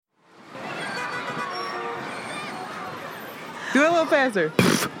Do it a little faster.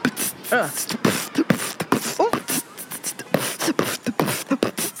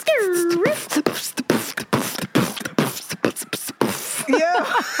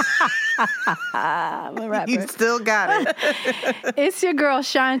 Yeah. I'm a rapper. You still got it. It's your girl,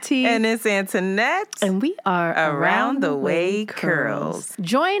 Shanti. And it's Antoinette. And we are Around the Way Curls.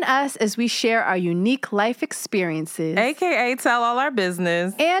 Join us as we share our unique life experiences. AKA tell all our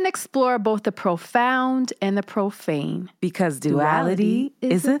business. And explore both the profound and the profane. Because duality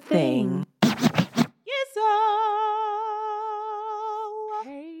is a thing. Yes, oh.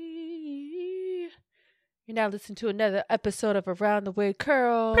 Hey. You're now listening to another episode of Around the Way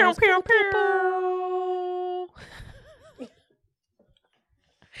Curls. Pew, pew, pew.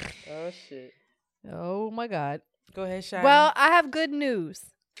 Oh, shit. Oh, my God. Go ahead, Shine. Well, I have good news.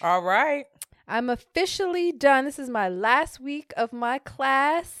 All right. I'm officially done. This is my last week of my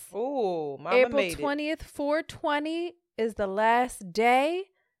class. Ooh, mama April made 20th, 4/20 is the last day.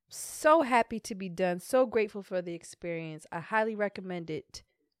 So happy to be done. So grateful for the experience. I highly recommend it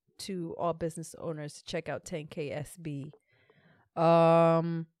to all business owners to check out 10KSB.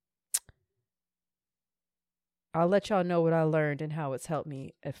 I'll let y'all know what I learned and how it's helped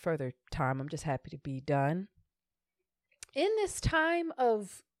me at further time. I'm just happy to be done. In this time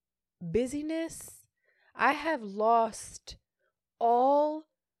of busyness, I have lost all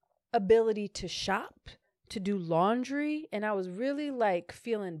ability to shop, to do laundry, and I was really like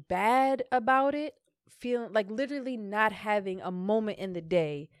feeling bad about it, feeling like literally not having a moment in the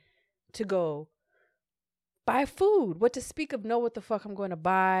day to go buy food. What to speak of know what the fuck I'm going to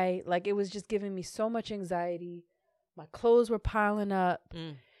buy. Like it was just giving me so much anxiety. My clothes were piling up.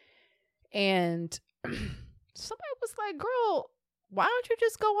 And somebody was like, girl, why don't you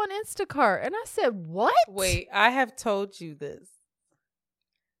just go on Instacart? And I said, what? Wait, I have told you this.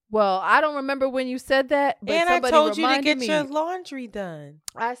 Well, I don't remember when you said that, but And I somebody told you to reminded get me. your laundry done.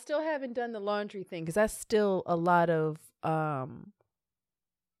 I still haven't done the laundry thing because that's still a lot of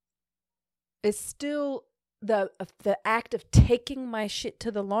it's still the act of taking my shit to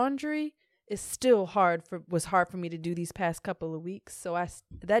the laundry is still was hard for me to do these past couple of weeks. So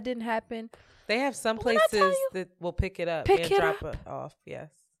that didn't happen. They have some But when I tell places you- that will pick it up Pick and it drop up. it off. Yes.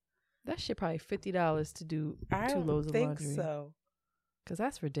 That shit probably $50 to do I 2 don't loads of think laundry. so. Because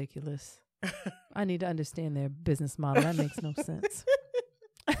that's ridiculous. I need to understand their business model. That makes no sense.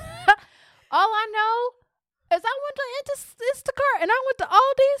 All I know is I went to Instacart and I went to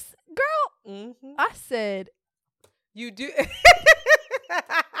Aldi's. Girl, Mm-hmm. I said, You do.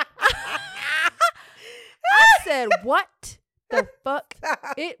 I said, what the fuck?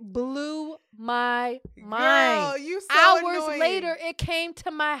 It blew my mind. Girl, you so Hours annoying. later, it came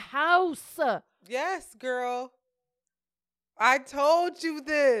to my house. Yes, girl. I told you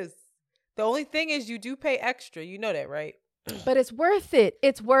this. The only thing is you do pay extra. You know that, right? But it's worth it.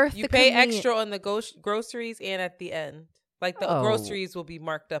 It's worth You the pay convenience. extra on the groceries and at the end. Like the Oh. groceries will be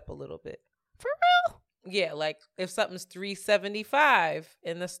marked up a little bit. For real? Yeah, like if something's $3.75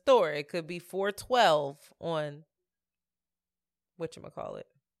 in the store, it could be $4.12 on whatchamacallit.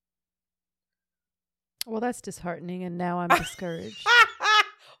 Well, that's disheartening, and now I'm discouraged.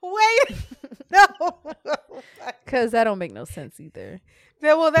 Wait. No. Because that don't make no sense either.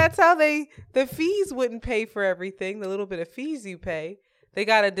 Yeah, well, that's how the fees wouldn't pay for everything. The little bit of fees you pay, they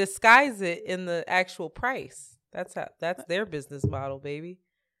got to disguise it in the actual price. That's their business model, baby.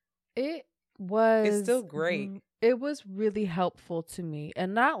 It was. It's still great. It was really helpful to me,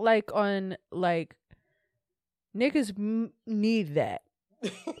 and not like on like niggas need that.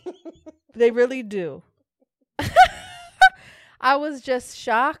 They really do. I was just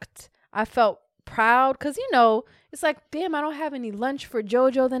shocked. I felt proud because, it's like, damn, I don't have any lunch for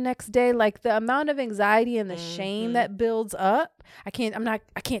JoJo the next day. Like the amount of anxiety and the shame that builds up. I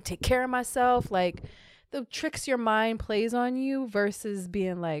can't take care of myself. Like the tricks your mind plays on you versus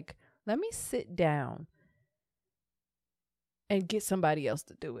being like, let me sit down and get somebody else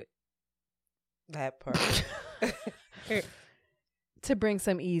to do it. That part. To bring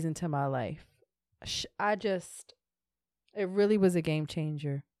some ease into my life. It really was a game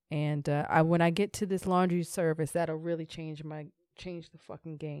changer. And when I get to this laundry service, that'll really change the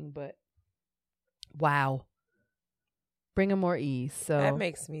fucking game. But wow, bringing more ease. So That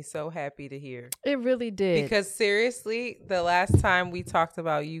makes me so happy to hear. it really did. Because seriously, the last time we talked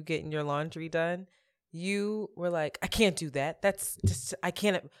about you getting your laundry done, you were like, I can't do that. That's just, I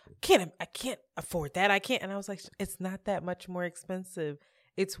can't afford that. I can't. And I was like, it's not that much more expensive.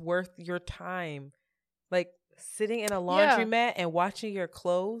 It's worth your time. Like sitting in a laundromat and watching your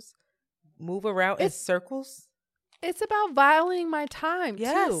clothes move around in circles. It's about valuing my time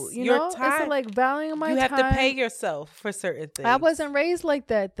Yes, too. You your know, time. It's like valuing my time. You have to pay yourself for certain things. I wasn't raised like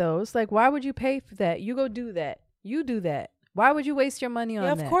that though. It's like, why would you pay for that? You go do that. You do that. Why would you waste your money on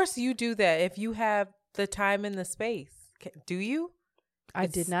that? Yeah, of course you do that if you have the time and the space. Do you? I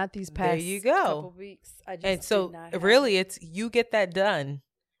did not these past couple weeks. I just and so did not have really, it. it's you get that done,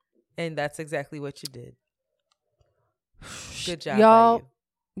 and that's exactly what you did. Good job, y'all. by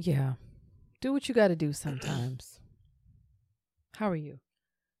Yeah, do what you got to do sometimes. How are you?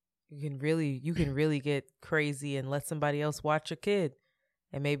 you can really get crazy and let somebody else watch your kid,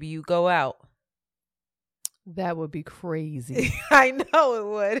 and maybe you go out. That would be crazy. I know it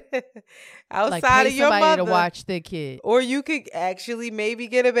would. Outside like pay of your somebody mother to watch their kid, or you could actually maybe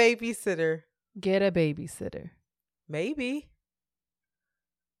get a babysitter. get a babysitter. Maybe.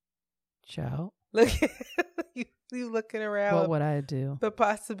 Child, Look, you looking around. what would I do? The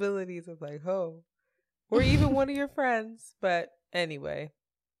possibilities of like, oh, or even one of your friends. But anyway,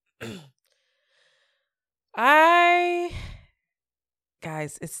 guys,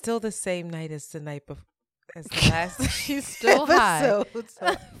 it's still the same night as the night before. As the last She's still high episode,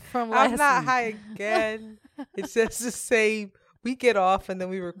 so from last I'm not week. high again. It's just the same. We get off and then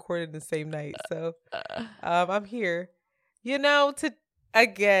we record it the same night. So I'm here. You know,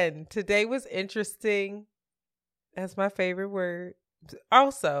 today was interesting. That's my favorite word.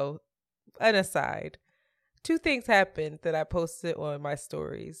 Also, an aside, 2 things happened that I posted on my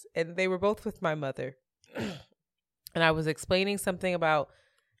stories, and they were both with my mother. And I was explaining something about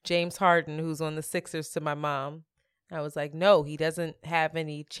James Harden, who's on the Sixers, to my mom. I was like, no, he doesn't have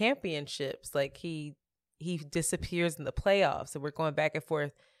any championships. Like he disappears in the playoffs, and we're going back and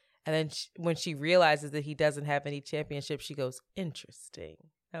forth. And then when she realizes that he doesn't have any championships, she goes, interesting.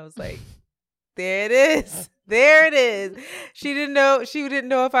 I was like, there it is. There it is. She didn't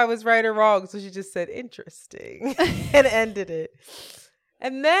know if I was right or wrong. So she just said, interesting, and ended it.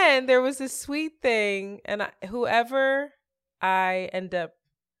 And then there was this sweet thing. And whoever I end up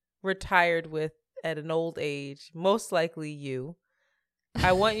retired with at an old age, most likely you,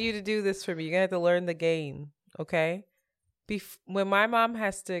 I want you to do this for me. You're going to have to learn the game. Okay. When my mom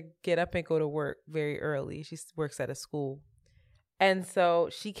has to get up and go to work very early, she works at a school. And so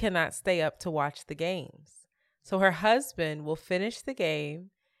she cannot stay up to watch the games. So her husband will finish the game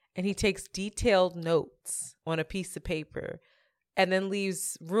and he takes detailed notes on a piece of paper and then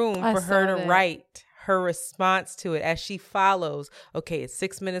leaves room for her to write her response to it as she follows. Okay, it's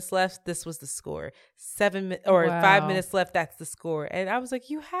 6 minutes left. This was the score. 5 minutes left. That's the score. And I was like,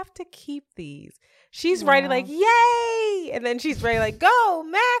 you have to keep these. She's writing like, yay. And then she's writing like, go,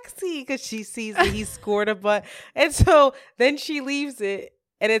 Maxie. Because she sees that he scored a bunch. And so then she leaves it.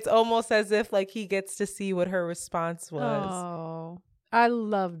 And it's almost as if like he gets to see what her response was. Oh, I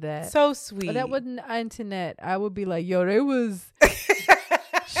love that. So sweet. But that wasn't internet. I would be like, yo, there was...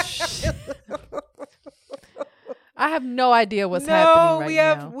 I have no idea what's happening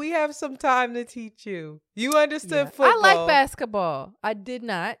right now. We have some time to teach you. You understood football. I like basketball. I did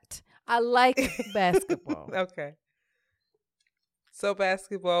not. I like basketball. Okay. So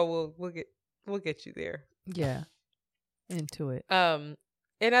basketball we'll get you there. Yeah. Into it.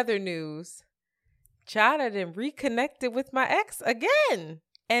 In other news, Jonathan reconnected with my ex again.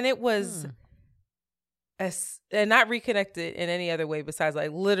 And it was and not reconnected in any other way besides like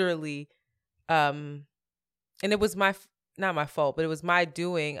literally and it was not my fault, but it was my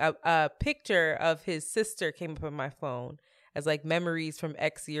doing. A picture of his sister came up on my phone as like memories from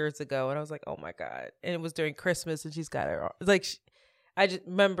X years ago. And I was like, oh my God. And it was during Christmas and she's got her, like, I just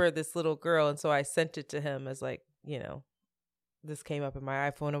remember this little girl. And so I sent it to him as like, you know, this came up in my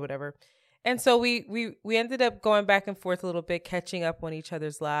iPhone or whatever. And so we ended up going back and forth a little bit, catching up on each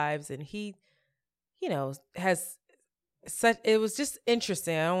other's lives. And he, you know, it was just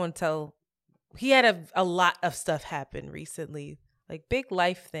interesting. I don't want to tell. He had a lot of stuff happen recently, like big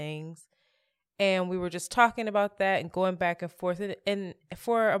life things. And we were just talking about that and going back and forth. And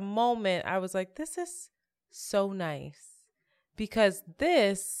for a moment, I was like, this is so nice because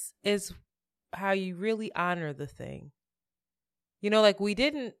this is how you really honor the thing. You know, like we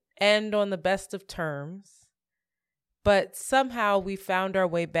didn't end on the best of terms, but somehow we found our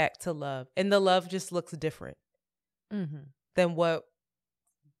way back to love. And the love just looks different than what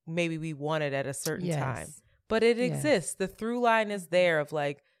maybe we wanted at a certain time. But it exists. The through line is there of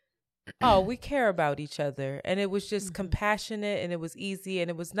like, oh, we care about each other. And it was just compassionate and it was easy and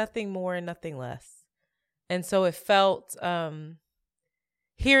it was nothing more and nothing less. And so it felt,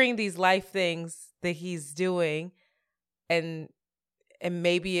 hearing these life things that he's doing and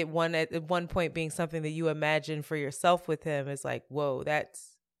maybe at one point being something that you imagine for yourself with him is like, whoa, that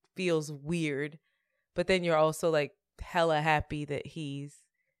feels weird. But then you're also like, hella happy that he's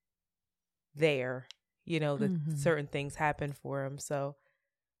there, that certain things happen for him. So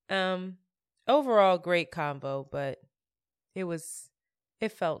overall great combo, but it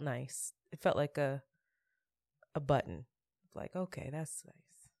felt nice. It felt like a button. Like, okay, that's nice.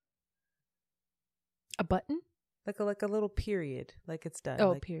 A button? Like a little period. Like it's done.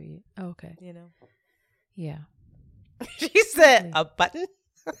 Oh, like, period. Oh, okay. Yeah. She said a button?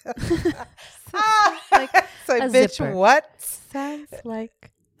 Like so a bitch, zipper. what? Sounds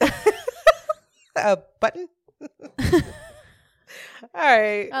like a button? All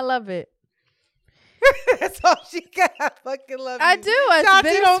right. I love it. That's all she got. I fucking love you. I do. It's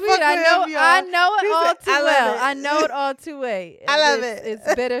Chauncey don't bittersweet. fuck with him, y'all. I know it She all said, too I love well. it. I know it all too well. I love it.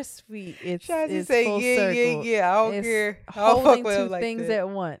 It's bittersweet. It's say, full yeah, circle. yeah. I don't It's care. I don't holding fuck with him two like things that. at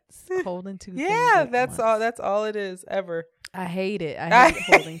once. Holding two things Yeah, at that's once. all. That's all it is ever. I hate it. I hate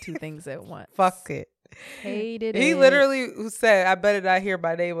holding two things at once. Fuck it. Hated it. He literally said, "I better not hear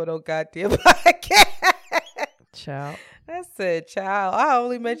my name on no goddamn podcast." Child. I said, "Child, I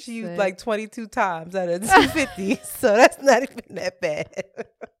only mentioned you Said- like 22 times out of 250, so that's not even that bad."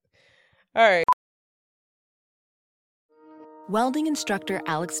 All right. Welding instructor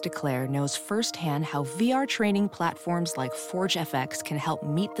Alex DeClaire knows firsthand how VR training platforms like ForgeFX can help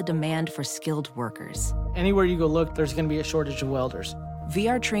meet the demand for skilled workers. Anywhere you go look, there's going to be a shortage of welders.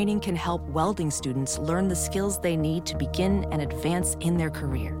 VR training can help welding students learn the skills they need to begin and advance in their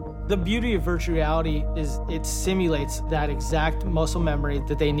career. The beauty of virtual reality is it simulates that exact muscle memory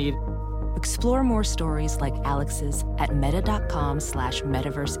that they need. Explore more stories like Alex's at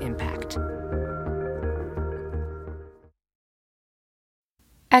meta.com/metaverseimpact.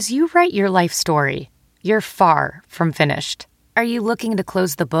 As you write your life story, you're far from finished. Are you looking to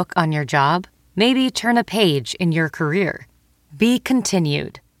close the book on your job? Maybe turn a page in your career? Be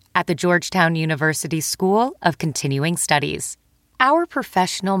continued at the Georgetown University School of Continuing Studies. Our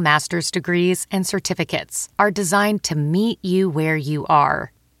professional master's degrees and certificates are designed to meet you where you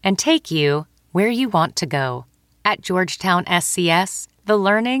are and take you where you want to go. At Georgetown SCS, the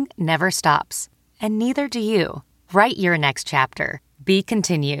learning never stops, and neither do you. Write your next chapter. Be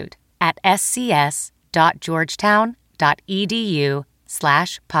continued at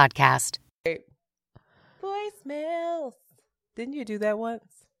scs.georgetown.edu/podcast. Voicemails. Didn't you do that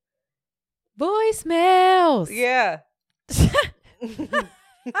once? Voicemails. Yeah.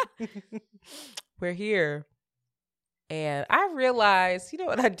 We're here. And I realized, you know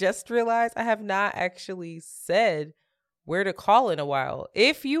what I just realized? I have not actually said where to call in a while.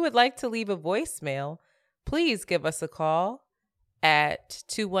 If you would like to leave a voicemail, please give us a call at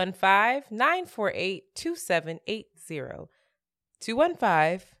 215-948-2780.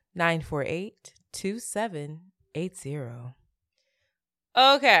 215-948-2780.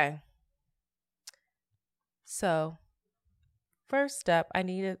 Okay. So, first up, I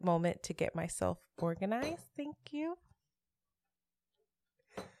need a moment to get myself organized. Thank you.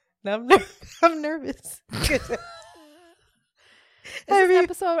 Now I'm nervous. Is this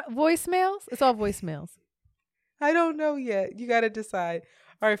episode voicemails? It's all voicemails. I don't know yet. You got to decide.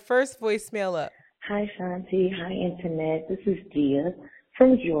 All right, first voicemail up. Hi, Shanti. Hi, Internet. This is Gia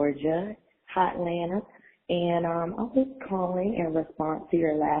from Georgia, Hotlanta. And I was calling in response to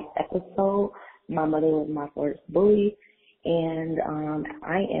your last episode. My mother was my first bully. And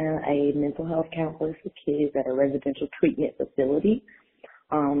I am a mental health counselor for kids at a residential treatment facility.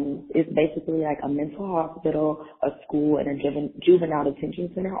 It's basically like a mental hospital, a school, and a juvenile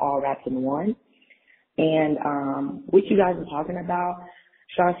detention center all wrapped in one. And what you guys were talking about,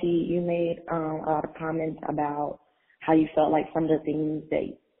 Shanti, you made a lot of comments about how you felt like some of the things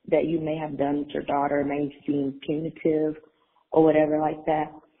that you may have done with your daughter may seem punitive or whatever like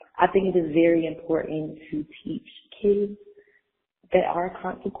that. I think it is very important to teach kids there are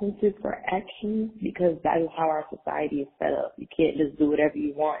consequences for actions because that is how our society is set up. You can't just do whatever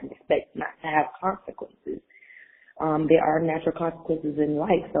you want and expect not to have consequences. There are natural consequences in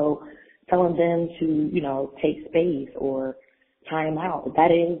life, so telling them to, take space or time out,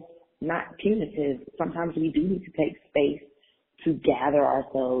 that is not punitive. Sometimes we do need to take space to gather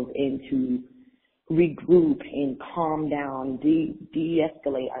ourselves and to regroup and calm down,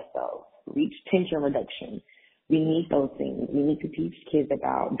 de-escalate ourselves, reach tension reduction. We need those things. We need to teach kids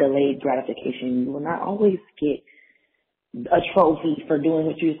about delayed gratification. You will not always get a trophy for doing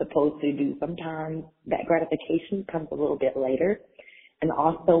what you're supposed to do. Sometimes that gratification comes a little bit later. And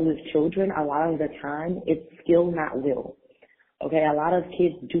also with children, a lot of the time, it's skill, not will. Okay, a lot of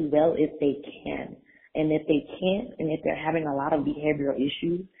kids do well if they can. And if they can't, and if they're having a lot of behavioral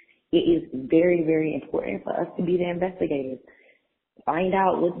issues, it is very, very important for us to be the investigators. Find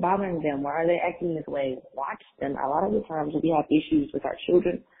out what's bothering them. Why are they acting this way? Watch them. A lot of the times we have issues with our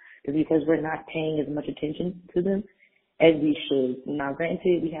children is because we're not paying as much attention to them as we should. Now,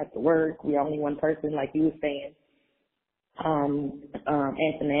 granted, we have to work. We're only one person, like you were saying,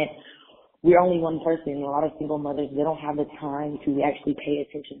 Antoinette. We're only one person. A lot of single mothers, they don't have the time to actually pay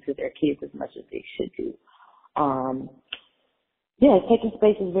attention to their kids as much as they should do. Taking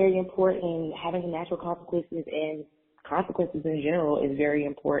space is very important. Having natural consequences and consequences in general is very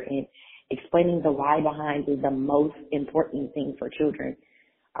important. Explaining the why behind is the most important thing for children.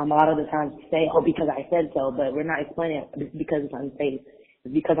 A lot of the times we say, oh, because I said so, but we're not explaining it. It's because it's unsafe.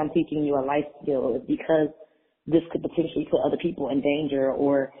 It's because I'm teaching you a life skill. It's because this could potentially put other people in danger,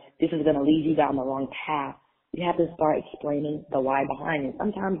 or this is going to lead you down the wrong path. You have to start explaining the why behind it.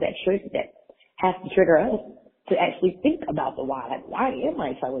 Sometimes that has to trigger us to actually think about the why. Like, why am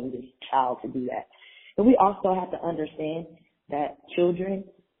I telling this child to do that? And we also have to understand that children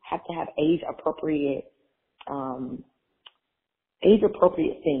have to have age-appropriate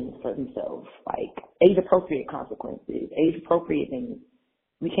things for themselves, like age-appropriate consequences, age-appropriate things.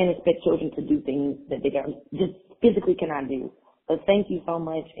 We can't expect children to do things that they just physically cannot do. But thank you so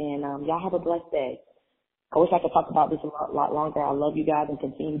much, and y'all have a blessed day. I wish I could talk about this a lot longer. I love you guys and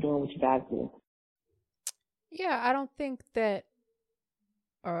continue doing what you guys do. Yeah, I don't think that,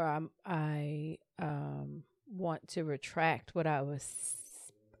 or I want to retract what I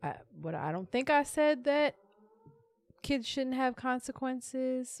don't think I said that kids shouldn't have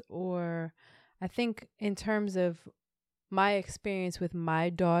consequences, or I think in terms of my experience with my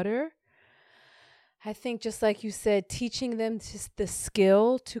daughter, I think just like you said, teaching them the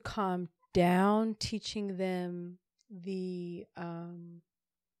skill to calm down, teaching them the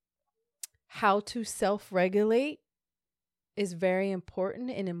how to self-regulate is very important.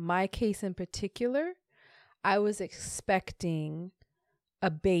 And in my case in particular, I was expecting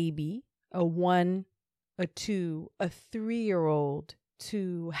a baby, a 1, a 2, a 3-year-old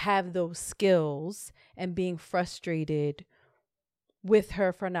to have those skills, and being frustrated with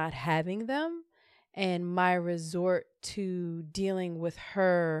her for not having them. And my resort to dealing with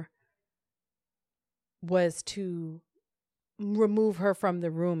her was to remove her from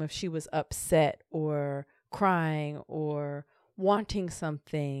the room if she was upset or crying or wanting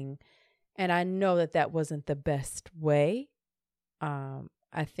something. And I know that that wasn't the best way.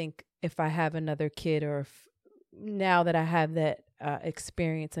 I think if I have another kid, or now that I have that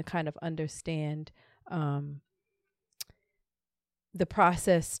experience and kind of understand the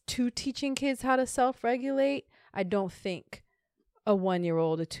process to teaching kids how to self-regulate, I don't think a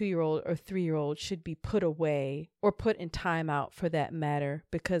 1-year-old, a 2-year-old, or 3-year-old should be put away or put in timeout for that matter,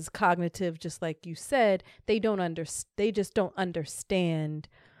 because cognitive, just like you said, they just don't understand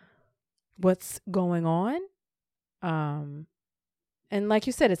what's going on. And like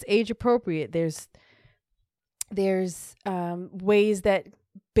you said, it's age appropriate. There's ways that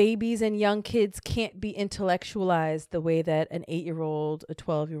babies and young kids can't be intellectualized the way that an 8-year-old, a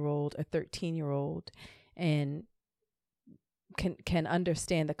 12-year-old, a 13-year-old, and can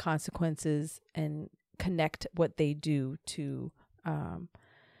understand the consequences and connect what they do to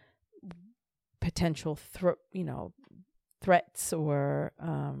potential threats or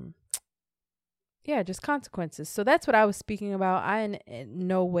just consequences. So that's what I was speaking about. I in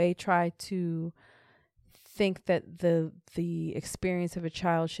no way try to think that the experience of a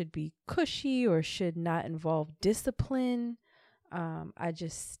child should be cushy or should not involve discipline. I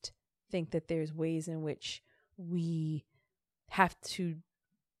just think that there's ways in which we have to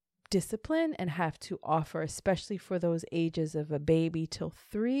discipline and have to offer, especially for those ages of a baby till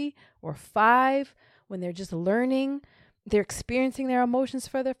 3 or 5, when they're just learning, they're experiencing their emotions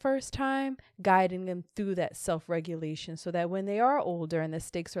for the first time, guiding them through that self-regulation so that when they are older and the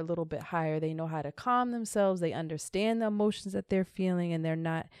stakes are a little bit higher, they know how to calm themselves, they understand the emotions that they're feeling, and they're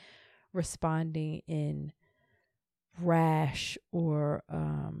not responding in rash or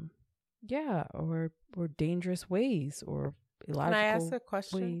dangerous ways or illogical ways. Can I ask a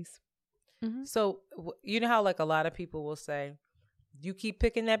question? Mm-hmm. So you know how like a lot of people will say, you keep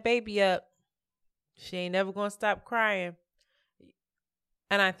picking that baby up, she ain't never going to stop crying.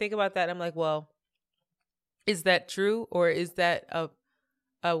 And I think about that. I'm like, well, is that true? Or is that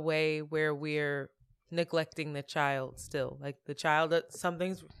a way where we're neglecting the child still? Like the child,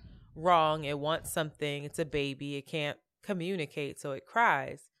 something's wrong. It wants something. It's a baby. It can't communicate. So it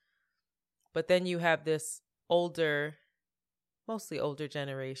cries. But then you have this mostly older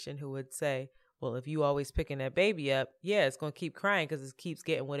generation who would say, well, if you always picking that baby up, yeah, it's going to keep crying because it keeps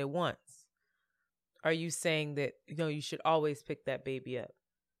getting what it wants. Are you saying that, you should always pick that baby up?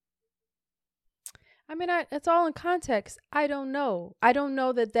 I mean, it's all in context. I don't know. I don't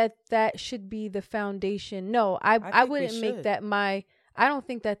know that should be the foundation. No, I think wouldn't we make should. that my. I don't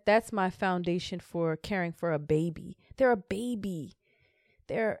think that that's my foundation for caring for a baby. They're a baby.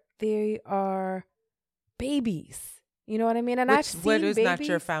 They are babies. You know what I mean? And I've seen what is babies. not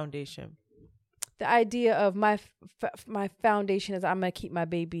your foundation? The idea of my foundation is I'm gonna keep my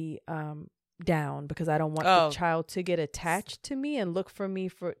baby down because I don't want the child to get attached to me and look for me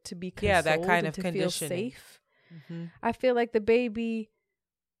to be consoled that kind and of to conditioning. feel safe. Mm-hmm. I feel like the baby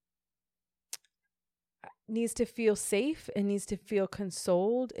needs to feel safe and needs to feel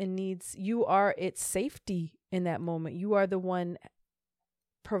consoled and you are its safety in that moment. You are the one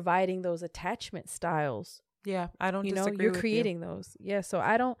providing those attachment styles. Yeah, I don't disagree you're with creating you. those. Yeah, so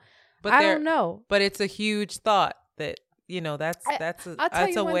I don't know. But it's a huge thought that, that's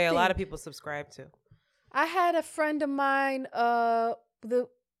a way a lot of people subscribe to. I had a friend of mine, I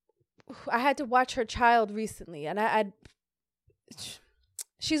had to watch her child recently, and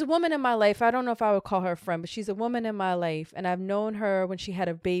she's a woman in my life. I don't know if I would call her a friend, but she's a woman in my life, and I've known her when she had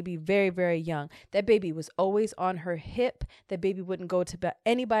a baby very, very young. That baby was always on her hip. That baby wouldn't go to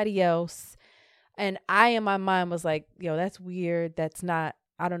anybody else. And I, in my mind, was like, yo, that's weird. That's not,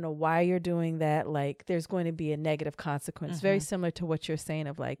 I don't know why you're doing that. Like, there's going to be a negative consequence. Mm-hmm. Very similar to what you're saying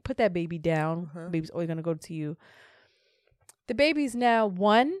of like, put that baby down. Mm-hmm. Baby's always going to go to you. The baby's now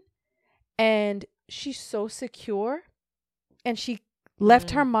 1, and she's so secure. And she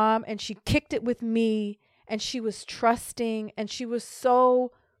left her mom and she kicked it with me, and she was trusting, and she was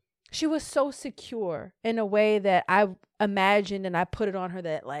so secure in a way that I imagined, and I put it on her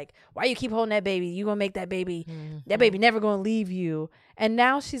that like, why you keep holding that baby? You gonna make that baby, that baby never gonna leave you. And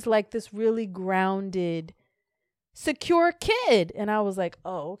now she's like this really grounded, secure kid. And I was like,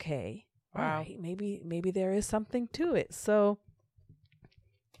 oh, okay. Wow. All right. Maybe there is something to it. So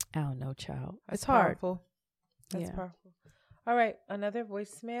I don't know, child. It's hard. Powerful. That's powerful. All right. Another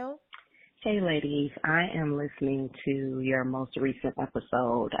voicemail. Hey, ladies. I am listening to your most recent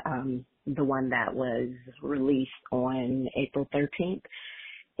episode, the one that was released on April 13th.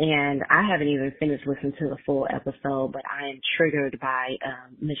 And I haven't even finished listening to the full episode, but I am triggered by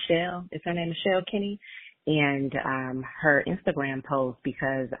Michelle. Is her name Michelle Kinney? And her Instagram post,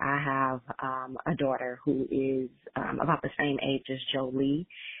 because I have a daughter who is about the same age as Jolie.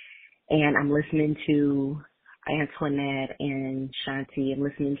 And I'm listening to Antoinette and Shanti, and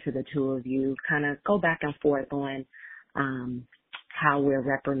listening to the two of you kind of go back and forth on how we're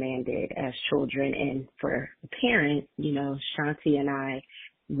reprimanded as children. And for a parent, Shanti and I,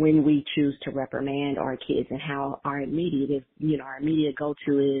 when we choose to reprimand our kids, and how our immediate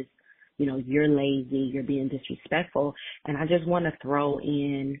go-to is, you're lazy, you're being disrespectful. And I just want to throw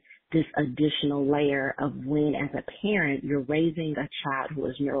in this additional layer of when, as a parent, you're raising a child who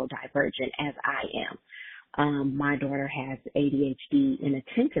is neurodivergent, as I am. My daughter has ADHD and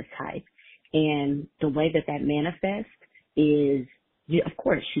attentive type, and the way that manifests is, of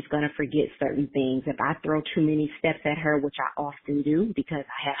course, she's going to forget certain things. If I throw too many steps at her, which I often do because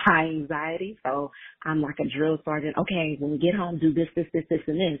I have high anxiety, so I'm like a drill sergeant. Okay, when we get home, do this, and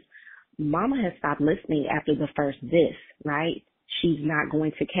this. Mama has stopped listening after the first this, right? She's not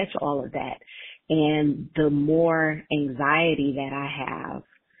going to catch all of that. And the more anxiety that I have,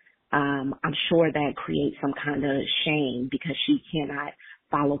 I'm sure that creates some kind of shame because she cannot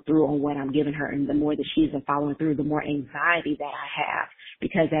follow through on what I'm giving her. And the more that she isn't following through, the more anxiety that I have.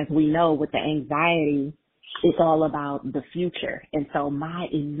 Because as we know, with the anxiety, it's all about the future. And so my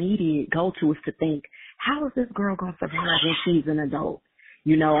immediate go-to is to think, how is this girl going to survive when she's an adult? A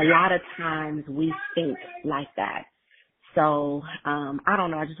lot of times we think like that. So, I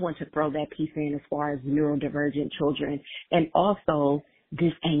don't know. I just want to throw that piece in as far as neurodivergent children, and also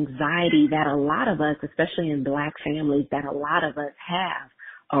this anxiety that a lot of us, especially in Black families, that a lot of us have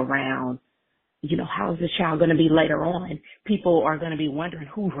around, how is this child going to be later on? People are going to be wondering,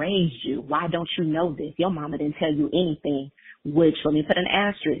 who raised you? Why don't you know this? Your mama didn't tell you anything, which, let me put an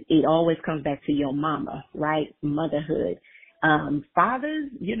asterisk, it always comes back to your mama, right? Motherhood. Fathers,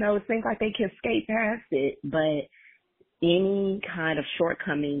 it seems like they can skate past it, but any kind of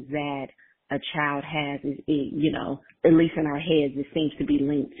shortcomings that a child has, at least in our heads, it seems to be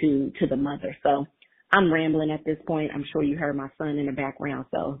linked to the mother. So I'm rambling at this point. I'm sure you heard my son in the background,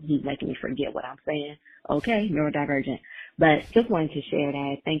 so he's making me forget what I'm saying. Okay, neurodivergent. But just wanted to share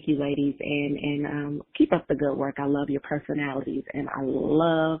that. Thank you, ladies, and keep up the good work. I love your personalities, and I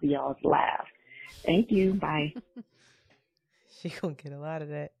love y'all's laugh. Thank you. Bye. She gonna get a lot of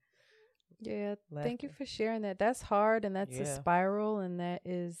that. Yeah, thank you for sharing that. That's hard, and that's a spiral, and that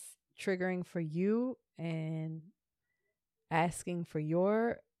is triggering for you, and asking for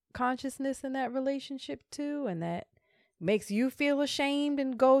your consciousness in that relationship too, and that makes you feel ashamed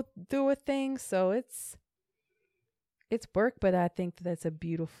and go through a thing. So it's work, but I think that's a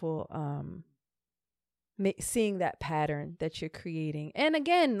beautiful seeing that pattern that you're creating. And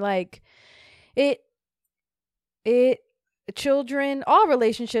again, like it children, all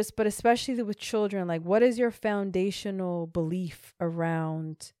relationships, but especially with children, like what is your foundational belief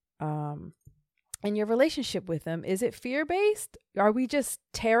around in your relationship with them? Is it fear-based? Are we just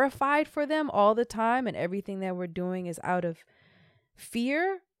terrified for them all the time and everything that we're doing is out of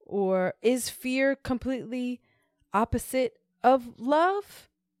fear? Or is fear completely opposite of love?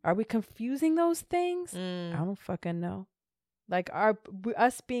 Are we confusing those things? I don't fucking know. Like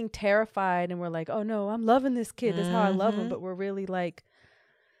us being terrified and we're like, oh no, I'm loving this kid. That's how I love him. But we're really like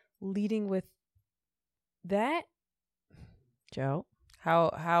leading with that. Joe?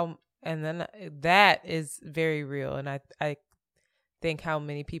 How, and then that is very real. And I think how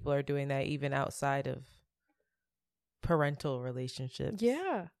many people are doing that even outside of parental relationships.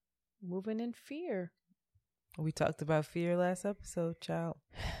 Yeah. Moving in fear. We talked about fear last episode, child.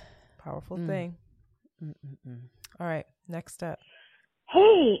 Powerful thing. All right, next up.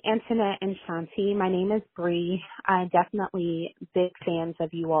 Hey, Antoinette and Shanti. My name is Bree. Definitely big fans of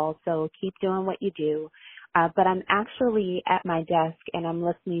you all, so keep doing what you do. But I'm actually at my desk and I'm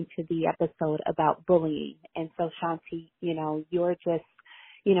listening to the episode about bullying. And so, Shanti, you're just,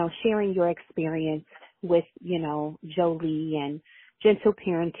 sharing your experience with, Jolie and gentle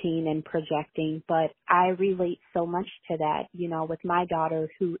parenting and projecting. But I relate so much to that, with my daughter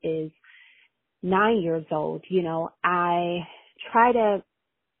who is 9 years old. I try to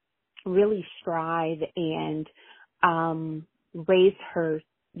really strive and raise her,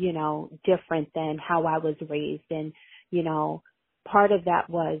 different than how I was raised. And, part of that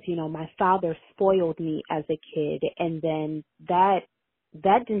was, my father spoiled me as a kid. And then that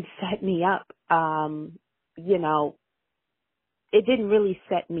didn't set me up, it didn't really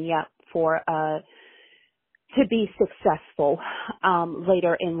set me up for to be successful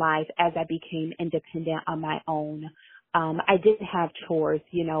later in life as I became independent on my own. I didn't have chores,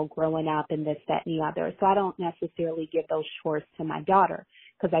 growing up and this, that, and the other. So I don't necessarily give those chores to my daughter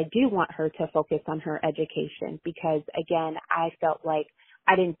because I do want her to focus on her education because, again, I felt like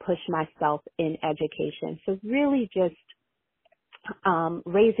I didn't push myself in education. So really just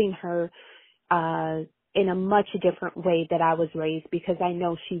raising her in a much different way that I was raised because I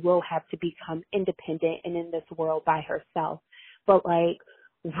know she will have to become independent and in this world by herself. But like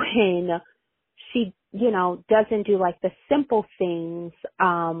when she, doesn't do like the simple things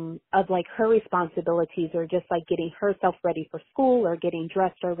of like her responsibilities or just like getting herself ready for school or getting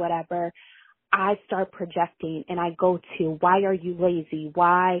dressed or whatever, I start projecting and I go to, why are you lazy?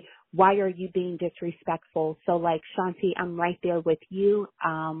 Why are you being disrespectful? So like, Shanti, I'm right there with you.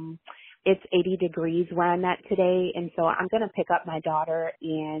 It's 80 degrees where I'm at today. And so I'm going to pick up my daughter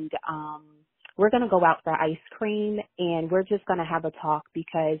and we're going to go out for ice cream and we're just going to have a talk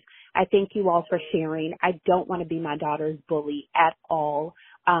because I thank you all for sharing. I don't want to be my daughter's bully at all.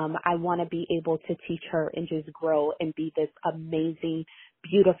 I want to be able to teach her and just grow and be this amazing,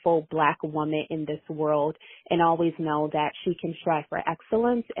 beautiful Black woman in this world and always know that she can strive for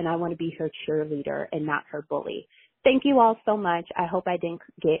excellence. And I want to be her cheerleader and not her bully. Thank you all so much. I hope I didn't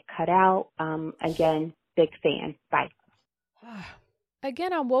get cut out. Again, big fan. Bye.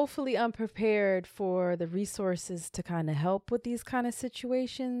 Again, I'm woefully unprepared for the resources to kind of help with these kind of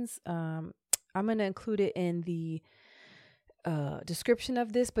situations. I'm going to include it in the description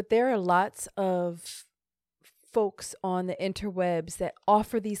of this, but there are lots of folks on the interwebs that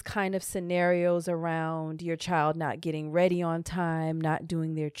offer these kind of scenarios around your child not getting ready on time, not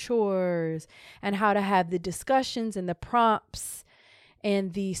doing their chores, and how to have the discussions and the prompts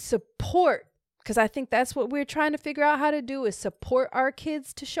and the support. Because I think that's what we're trying to figure out how to do is support our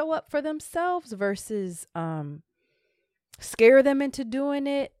kids to show up for themselves versus scare them into doing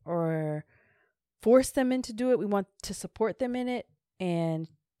it or force them into do it. We want to support them in it. And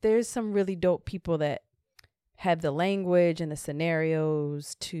there's some really dope people that have the language and the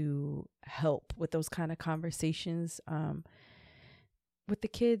scenarios to help with those kind of conversations with the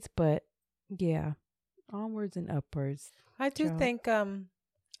kids. But yeah, onwards and upwards. I do think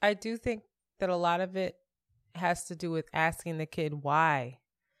that a lot of it has to do with asking the kid why.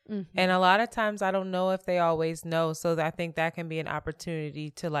 Mm-hmm. And a lot of times I don't know if they always know. So I think that can be an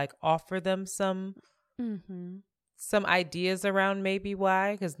opportunity to like offer them some ideas around maybe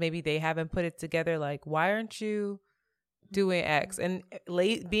why, because maybe they haven't put it together. Like, why aren't you doing X? And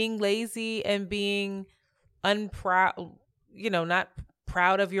being lazy and being unproud, not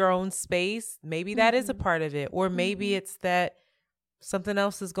proud of your own space. Maybe that is a part of it. Or maybe it's that something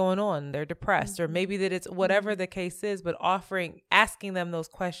else is going on. They're depressed, or maybe that it's whatever the case is, but asking them those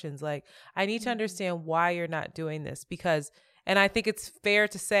questions. Like, I need to understand why you're not doing this, because, and I think it's fair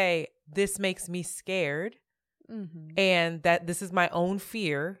to say, this makes me scared. And that this is my own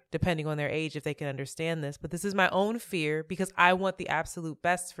fear, depending on their age, if they can understand this, but this is my own fear because I want the absolute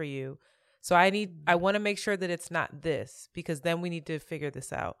best for you. So I want to make sure that it's not this, because then we need to figure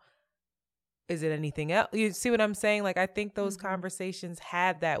this out. Is it anything else? You see what I'm saying? Like, I think those conversations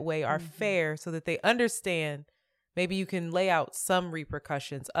had that way are fair, so that they understand. Maybe you can lay out some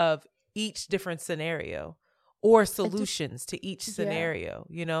repercussions of each different scenario or solutions to each scenario,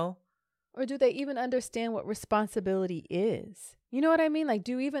 you know? Or do they even understand what responsibility is? You know what I mean? Like,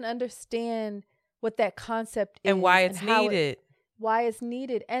 do you even understand what that concept is? And why it's needed. Why it's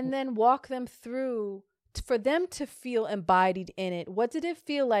needed. And then walk them through for them to feel embodied in it. What did it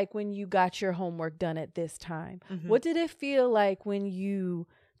feel like when you got your homework done at this time? What did it feel like when you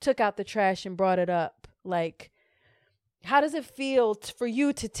took out the trash and brought it up? Like, how does it feel for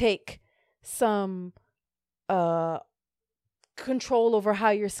you to take some control over how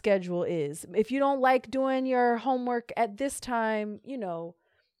your schedule is? If you don't like doing your homework at this time, you know,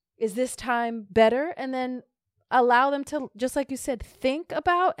 is this time better? And then allow them to, just like you said, think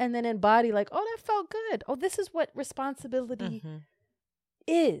about and then embody, like, oh, that felt good. Oh, this is what responsibility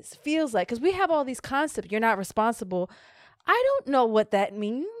feels like. Because we have all these concepts. You're not responsible. I don't know what that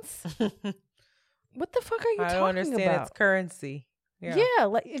means. What the fuck are you talking about? I don't understand its currency. Yeah,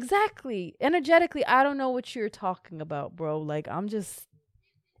 like, exactly. Energetically, I don't know what you're talking about, bro. Like, I'm just,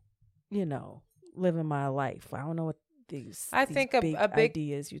 you know, living my life. I don't know what these big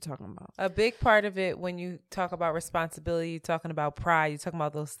ideas you're talking about. A big part of it, when you talk about responsibility, you're talking about pride, you're talking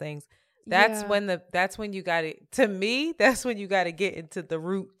about those things. That's when you got to, to me, that's when you got to get into the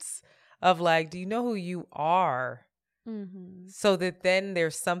roots of, like, do you know who you are? So that then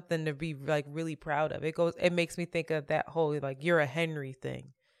there's something to be, like, really proud of. It makes me think of that whole, like, you're a Henry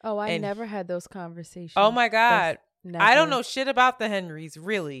thing. Oh, I never had those conversations. Oh my God. I don't know shit about the Henrys,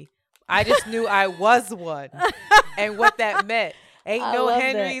 really. I just knew I was one and what that meant. Ain't no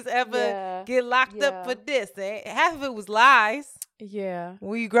Henrys ever get locked up for this. Half of it was lies. Yeah.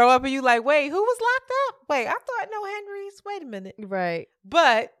 When you grow up and you like, wait, who was locked up? Wait, I thought no Henrys. Wait a minute. Right.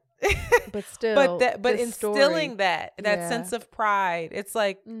 But still, but instilling that sense of pride. It's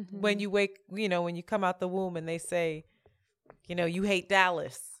like when you when you come out the womb and they say, you know, you hate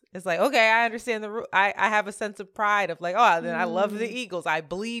Dallas. It's like, okay, I understand I have a sense of pride of, like, oh, then I love the Eagles. I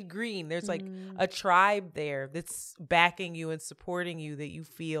bleed green. There's like a tribe there that's backing you and supporting you, that you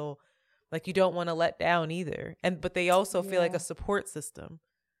feel like you don't want to let down either. But they also feel like a support system,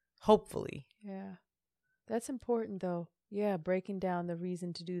 hopefully. Yeah. That's important, though. Yeah, breaking down the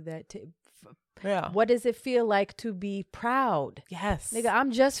reason to do that. What does it feel like to be proud? Yes. Nigga,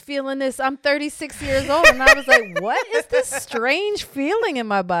 I'm just feeling this. I'm 36 years old, and I was like, what is this strange feeling in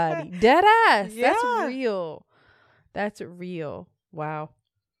my body? Dead ass. Yeah. That's real. That's real. Wow.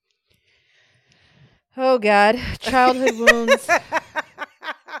 Oh, God. Childhood wounds.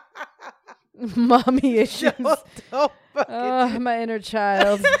 Mommy issues. Oh, my inner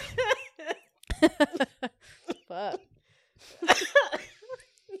child. Fuck.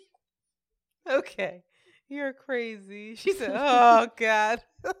 Okay, you're crazy. She said, oh, God.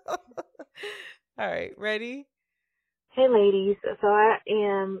 All right, ready? Hey, ladies. So I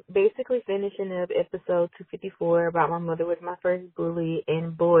am basically finishing up episode 254 about my mother was my first bully.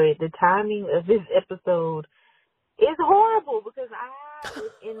 And, boy, the timing of this episode is horrible, because I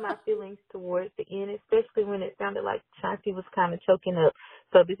was in my feelings towards the end, especially when it sounded like Shanti was kind of choking up.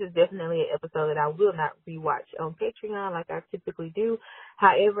 So this is definitely an episode that I will not rewatch on Patreon like I typically do.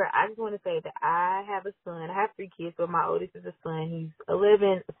 However, I just want to say that I have a son. I have 3 kids, but my oldest is a son. He's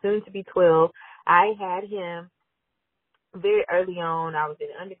 11, soon to be 12. I had him very early on. I was in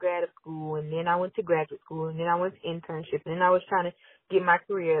undergrad of school, and then I went to graduate school, and then I went to internship, and then I was trying to get my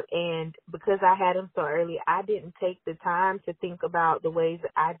career up. And because I had him so early, I didn't take the time to think about the ways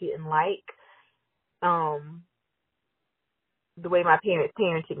that I didn't like the way my parents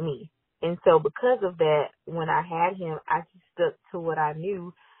parented me. And so because of that, when I had him, I just stuck to what I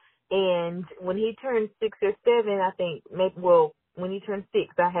knew. And when he turned 6 or 7, I think, when he turned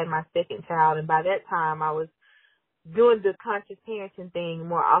 6, I had my second child. And by that time, I was doing the conscious parenting thing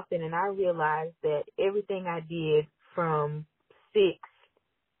more often. And I realized that everything I did from 6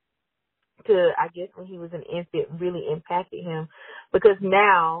 to, I guess, when he was an infant really impacted him, because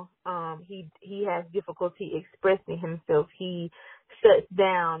now he has difficulty expressing himself. He shuts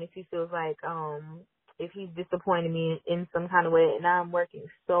down if he feels like if he's disappointed me in some kind of way. And I'm working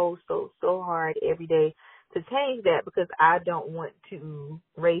so hard every day to change that because I don't want to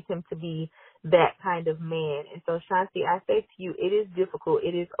raise him to be that kind of man. And so, Shanti, I say to you, it is difficult,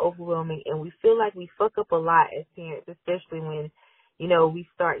 it is overwhelming, and we feel like we fuck up a lot as parents, especially when, we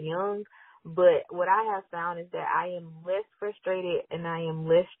start young. But what I have found is that I am less frustrated and I am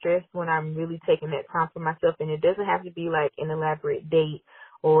less stressed when I'm really taking that time for myself. And it doesn't have to be like an elaborate date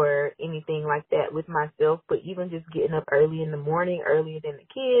or anything like that with myself, but even just getting up early in the morning, earlier than the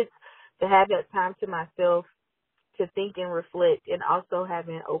kids, to have that time to myself to think and reflect, and also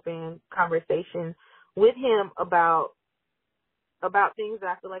having an open conversation with him about things that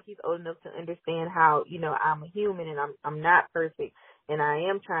I feel like he's old enough to understand how, I'm a human and I'm not perfect and I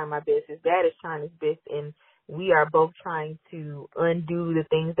am trying my best. His dad is trying his best, and we are both trying to undo the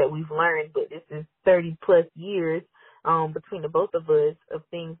things that we've learned, but this is 30 plus years between the both of us of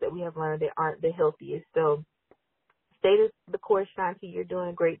things that we have learned that aren't the healthiest. So stay the course, Shanti. You're doing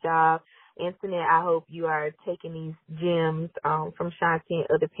a great job. Antoinette, I hope you are taking these gems from Shanti and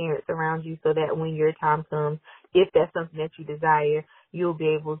other parents around you so that when your time comes, if that's something that you desire, you'll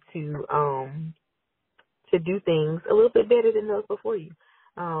be able to do things a little bit better than those before you.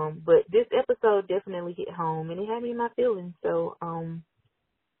 But this episode definitely hit home, and it had me in my feelings. So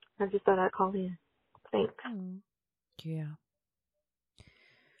I just thought I'd call in. Thanks. Yeah.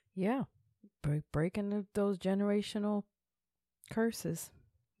 Yeah. Breaking those generational curses.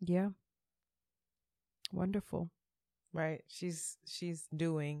 Yeah. Wonderful. Right. She's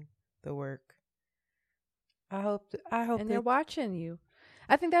doing the work. I hope and they're watching you.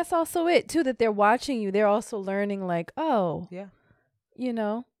 I think that's also it too, that they're watching you. They're also learning like, oh, yeah.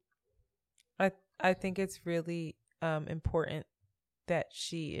 I think it's really important that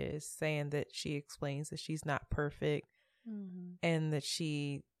she is saying that she explains that she's not perfect, and that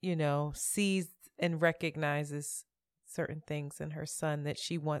she, sees and recognizes certain things in her son, that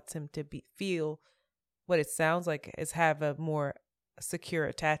she wants him to feel what it sounds like is have a more secure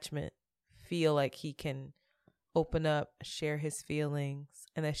attachment, feel like he can open up, share his feelings,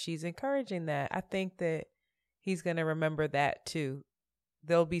 and that she's encouraging that. I think that he's going to remember that too.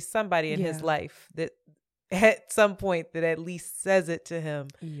 There'll be somebody in his life that at some point that at least says it to him,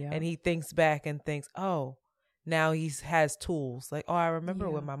 and he thinks back and thinks, oh, now he has tools. Like, oh, I remember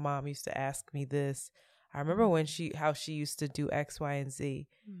when my mom used to ask me this. I remember when how she used to do X, Y, and Z,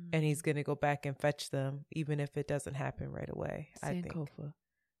 and he's going to go back and fetch them, even if it doesn't happen right away. I think.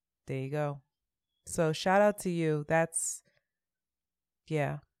 There you go. So shout out to you. That's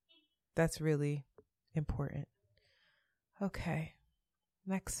really important. Okay.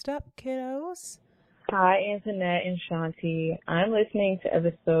 Next up, kiddos. Hi, Antoinette and Shanti. I'm listening to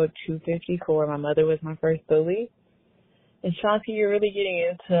episode 254, My Mother Was My First Bully. And Shanti, you're really getting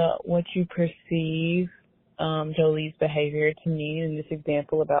into what you perceive Jolie's behavior to me in this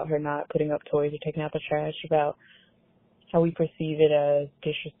example about her not putting up toys or taking out the trash, about how we perceive it as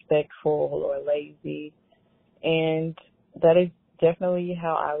disrespectful or lazy. And that is definitely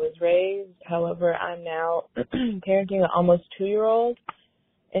how I was raised. However, I'm now parenting an almost 2-year-old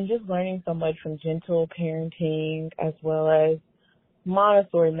and just learning so much from gentle parenting as well as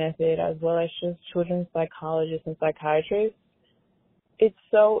Montessori method, as well as just children's psychologists and psychiatrists. It's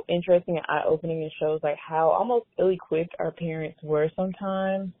so interesting and eye-opening, and shows like how almost ill-equipped our parents were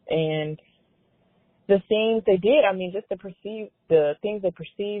sometimes, and the things they did. I mean, just the things they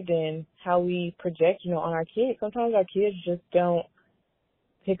perceived and how we project, on our kids. Sometimes our kids just don't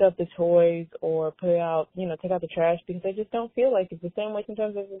pick up the toys or put out, take out the trash because they just don't feel like it. The same way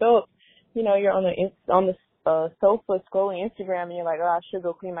sometimes as adults, you're on the sofa scrolling Instagram and you're like, oh, I should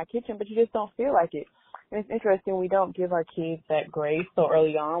go clean my kitchen, but you just don't feel like it. And it's interesting, we don't give our kids that grace so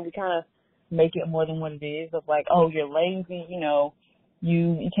early on. We kind of make it more than what it is, of like, oh, you're lazy,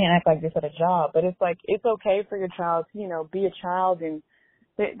 you can't act like this at a job. But it's like, it's okay for your child to, be a child, and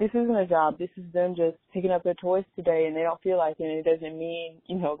this isn't a job. This is them just picking up their toys today and they don't feel like it. And it doesn't mean,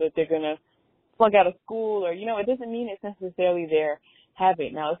 that they're going to flunk out of school, or, it doesn't mean it's necessarily their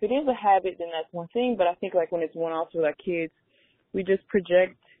habit. Now, if it is a habit, then that's one thing. But I think like when it's one-off with our kids, we just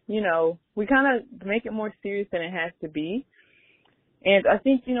project, we kind of make it more serious than it has to be. And I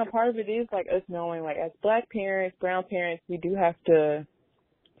think, part of it is like us knowing, like as Black parents, brown parents, we do have to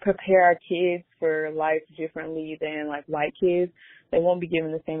prepare our kids for life differently than like white kids. They won't be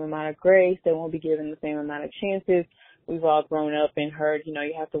given the same amount of grace. They won't be given the same amount of chances. We've all grown up and heard, you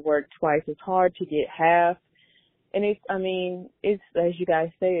have to work twice as hard to get half. And it's, as you guys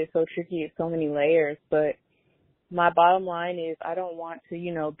say, it's so tricky. It's so many layers. But my bottom line is I don't want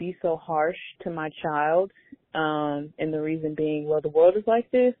to, be so harsh to my child. And the reason being, well, the world is like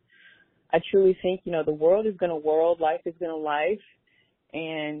this. I truly think, the world is going to world, life is going to life.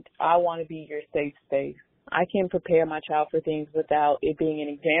 And I want to be your safe space. I can prepare my child for things without it being an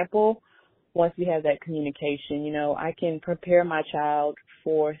example. Once we have that communication, you know, I can prepare my child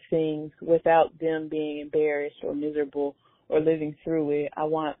for things without them being embarrassed or miserable or living through it. I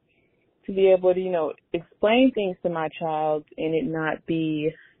want to be able to, you know, explain things to my child and it not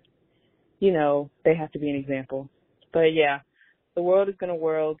be, you know, they have to be an example. But yeah, the world is going to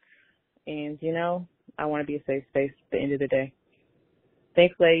world, and, you know, I want to be a safe space at the end of the day.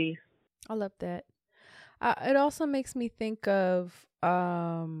 Thanks, ladies. I love that. It also makes me think of,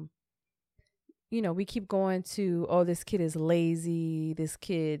 you know, we keep going to, oh, this kid is lazy. This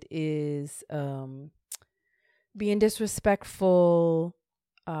kid is being disrespectful.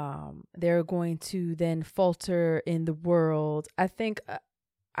 They're going to then falter in the world. I think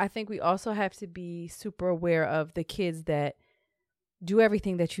we also have to be super aware of the kids that do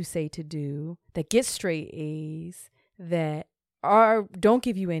everything that you say to do, that get straight A's, that don't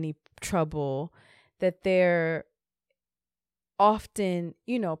give you any trouble, that they're often,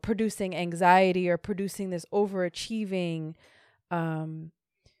 you know, producing anxiety or producing this overachieving, don't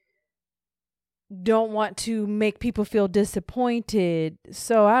want to make people feel disappointed.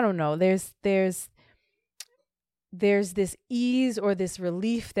 So I don't know. There's this ease or this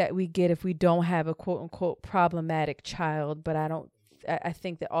relief that we get if we don't have a quote unquote problematic child, but I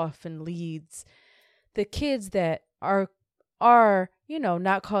think that often leads the kids that are, you know,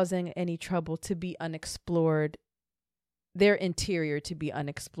 not causing any trouble to be unexplored, their interior to be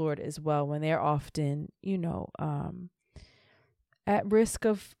unexplored as well, when they're often, you know, at risk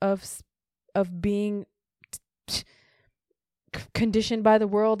of being conditioned by the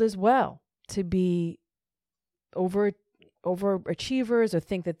world as well to be overachievers, or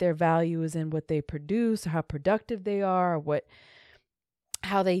think that their value is in what they produce, or how productive they are, or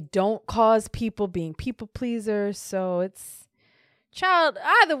how they don't cause people, being people pleasers. So it's child,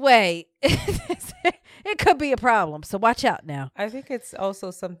 either way, it could be a problem. So watch out now. I think it's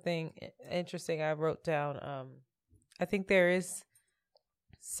also something interesting I wrote down. I think there is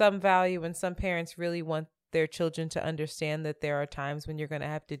some value when some parents really want their children to understand that there are times when you're going to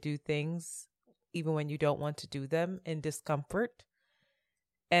have to do things even when you don't want to do them in discomfort.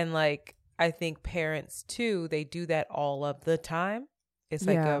 And like, I think parents too, they do that all of the time. It's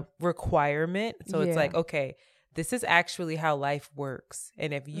like a requirement. So it's like, okay, this is actually how life works.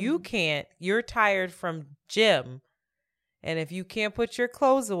 And if you can't, you're tired from gym, and if you can't put your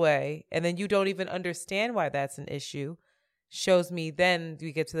clothes away, and then you don't even understand why that's an issue, shows me then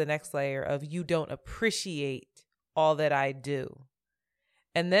we get to the next layer of you don't appreciate all that I do.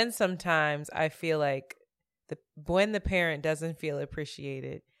 And then sometimes I feel like when the parent doesn't feel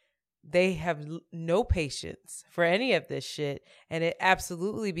appreciated, they have no patience for any of this shit. And it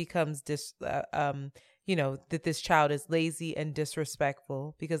absolutely becomes you know, that this child is lazy and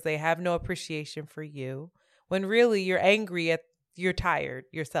disrespectful because they have no appreciation for you, when really you're tired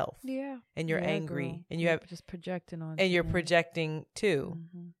yourself. Yeah. And you're angry, girl. and you're just projecting on, and you're projecting too.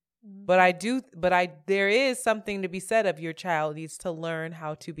 Mm-hmm. But there is something to be said of your child needs to learn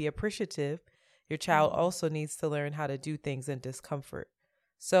how to be appreciative. Your child also needs to learn how to do things in discomfort.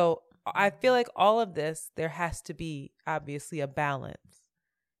 So I feel like all of this, there has to be obviously a balance.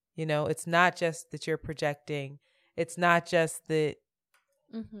 You know, it's not just that you're projecting. It's not just that,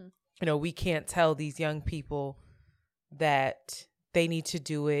 you know, we can't tell these young people that they need to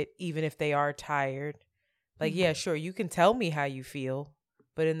do it even if they are tired. Like, yeah, sure, you can tell me how you feel,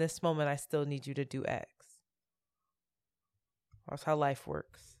 but in this moment, I still need you to do X. That's how life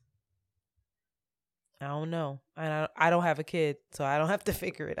works. I don't know. I don't have a kid, so I don't have to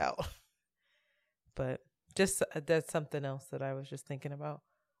figure it out. But just that's something else that I was just thinking about.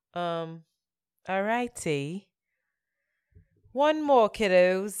 All righty. One more,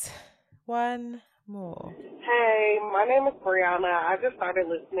 kiddos. One more. Hey, my name is Brianna. I just started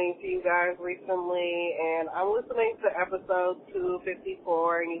listening to you guys recently, and I'm listening to episode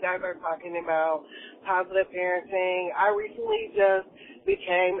 254, and you guys are talking about positive parenting. I recently just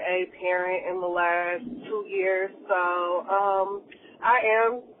became a parent in the last 2 years, so I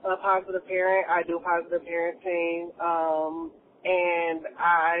am a positive parent. I do positive parenting, and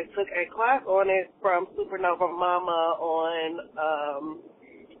I took a class on it from Supernova Mama on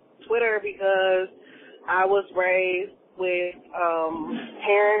Twitter because I was raised with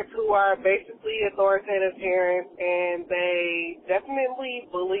parents who are basically authoritative parents, and they definitely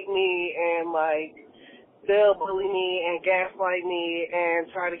bullied me and they'll bully me and gaslight me and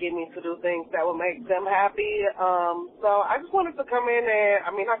try to get me to do things that will make them happy. So I just wanted to come in and,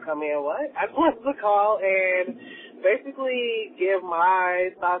 I just wanted to call and basically give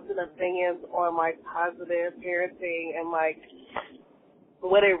my thoughts and opinions on positive parenting and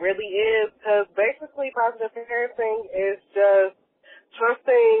what it really is, because basically positive parenting is just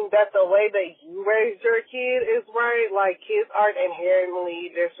trusting that the way that you raised your kid is right. Like, kids aren't inherently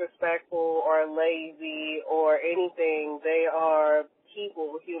disrespectful or lazy or anything. They are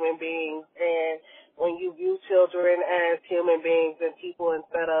people, human beings, and when you view children as human beings and people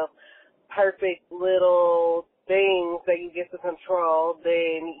instead of perfect little things that you get to control,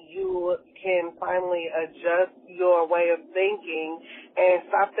 then you can finally adjust your way of thinking and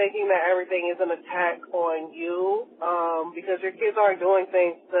stop thinking that everything is an attack on you, because your kids aren't doing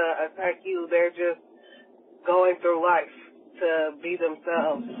things to attack you. They're just going through life to be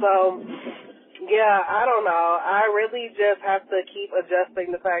themselves. So, yeah, I don't know. I really just have to keep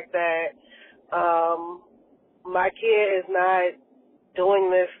adjusting the fact that my kid is not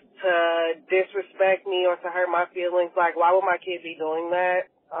doing this to disrespect me or to hurt my feelings. Like, why would my kid be doing that?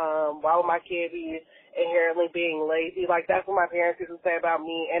 Why would my kid be inherently being lazy? Like, that's what my parents used to say about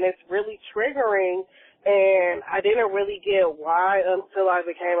me, and it's really triggering, and I didn't really get why until I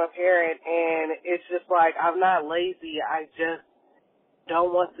became a parent, and it's just like, I'm not lazy, I just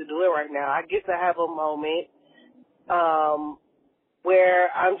don't want to do it right now. I get to have a moment where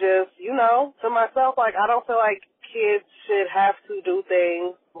I'm just, to myself, like, I don't feel like kids should have to do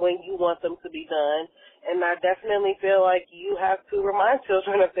things when you want them to be done. And I definitely feel like you have to remind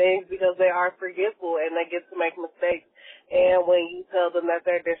children of things because they are forgetful and they get to make mistakes. And when you tell them that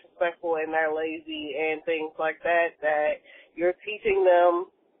they're disrespectful and they're lazy and things like that, that you're teaching them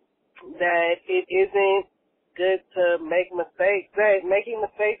that it isn't good to make mistakes, that making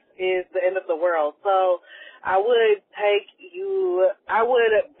mistakes is the end of the world. So I would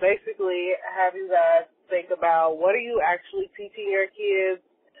basically have you guys think about, what are you actually teaching your kids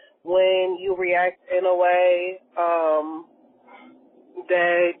when you react in a way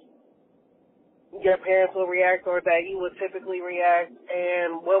that your parents will react or that you would typically react,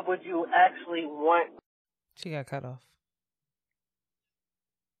 and what would you actually want? She got cut off.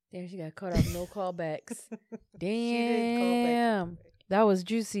 Damn, she got cut off. No callbacks. Damn. Call back. That was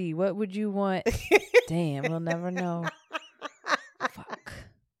juicy. What would you want? Damn, we'll never know. Fuck.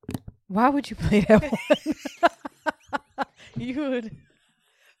 Why would you play that one? You would.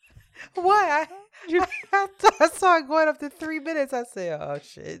 Why? I saw it going up to 3 minutes. I said, oh,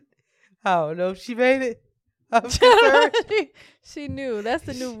 shit. I don't know if she made it. I'm concerned. She knew. That's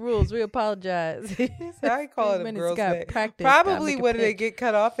the new rules. We apologize. I call it a girls' night. Probably when they get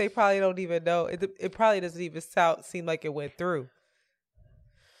cut off, they probably don't even know. It probably doesn't even seem like it went through.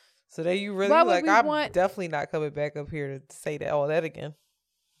 So then you really like, I'm definitely not coming back up here to say all that again.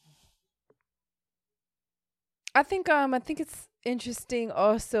 I think it's interesting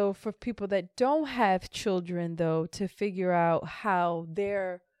also for people that don't have children, though, to figure out how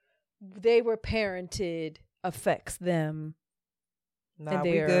they were parented affects them. Nah,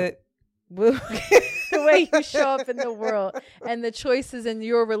 we good. The way you show up in the world and the choices in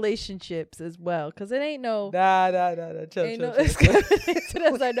your relationships as well, because it ain't no. Nah. That's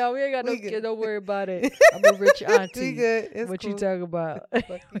like, no, we ain't got no kid. Don't worry about it. I'm a rich auntie. We good. It's what cool. you talking about?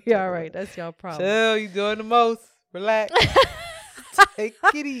 We all right. That's y'all problem. Chill. You doing the most. Relax. Take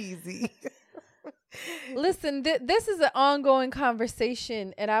it easy. Listen, this is an ongoing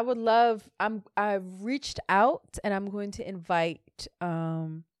conversation, and I would love. I've reached out, and I'm going to invite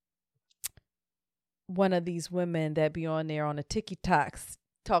one of these women that be on there on the TikToks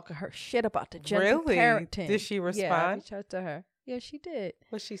talking her shit about the gentle parenting. Did she respond? Yeah, I reached out to her. Yeah, she did.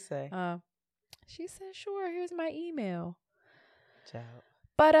 What'd she say? She said, "Sure, here's my email." Ciao.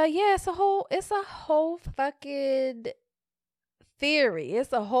 But yeah, it's a whole fucking theory.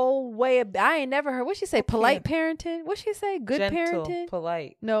 It's a whole way of. I ain't never heard. What she say? Polite parenting. What she say? Good gentle, parenting.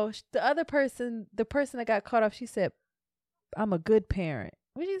 Polite. No, the other person, the person that got caught off, she said, "I'm a good parent."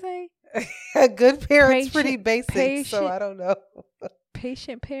 What did you say? A good parent's pretty basic, so I don't know.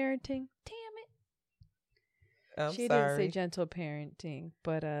 Patient parenting. Damn it. She didn't say gentle parenting,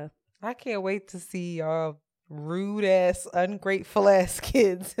 but I can't wait to see y'all rude ass, ungrateful ass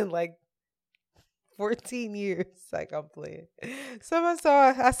kids in like 14 years. Like, I'm playing.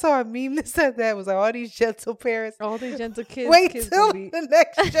 I saw a meme that said that. It was like, all these gentle parents. All these gentle kids. Wait till the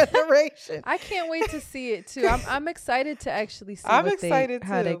next generation. I can't wait to see it too. I'm excited to actually see how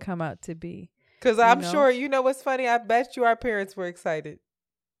they come out to be. Because I'm sure, you know what's funny? I bet you our parents were excited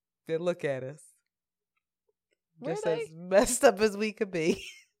to look at us. Just as messed up as we could be.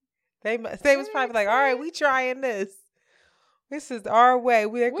 They was probably like, all right, we trying this. This is our way.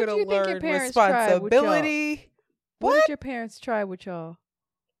 We're going to learn responsibility. What did your parents try with y'all?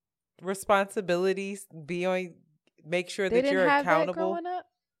 Responsibilities. Make sure that you're accountable. That growing up?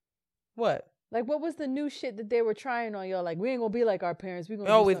 What? Like, what was the new shit that they were trying on y'all? Like, we ain't gonna be like our parents. We gonna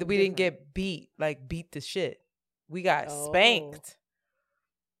No, do we something didn't different. get beat the shit. We got Oh. spanked.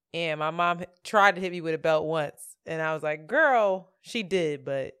 And my mom tried to hit me with a belt once. And I was like, girl, she did,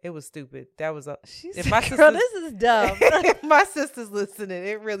 but it was stupid. That was She if said, my girl, sisters- this is dumb. if my sister's listening,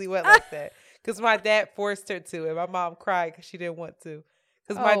 it really went like that. Because my dad forced her to, and my mom cried because she didn't want to.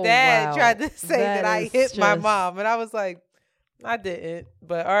 Because my Oh, dad wow. tried to say that I is hit my just- mom. And I was like, I didn't.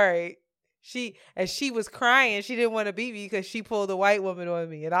 But all right. She was crying. She didn't want to beat me because she pulled a white woman on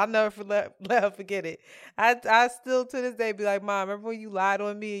me. And I'll never let her forget it. I still to this day be like, Mom, remember when you lied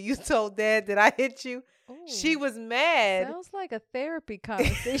on me and you told Dad that I hit you? Ooh, She was mad. sounds like a therapy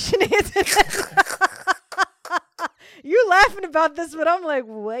conversation. You laughing about this, but I'm like,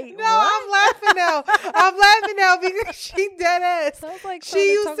 wait, No, what? I'm laughing now. I'm laughing now because she dead ass. Sounds like She something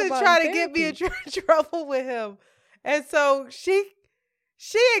to used talk to about try in to get me in therapy. trouble with him. And so she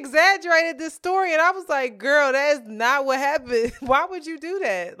exaggerated this story. And I was like, girl, that is not what happened. Why would you do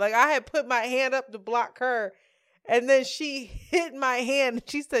that? Like, I had put my hand up to block her. And then she hit my hand.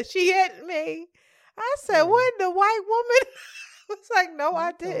 She said, she hit me. I said, what, the white woman? I was like, no,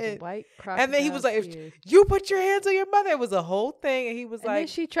 I Those didn't. White And then he was like, crocodile if tears. you put your hands on your mother. It was a whole thing. And he was And like, then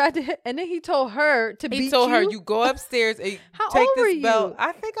she tried to, and then he told her to beat you. he told her, you go upstairs and How take old were this belt. you?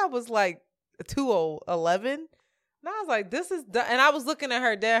 I think I was like too old, 11. And I was like, this is done. And I was looking at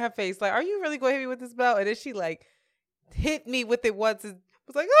her, dead in her face, like, are you really going to hit me with this belt? And then she like hit me with it once and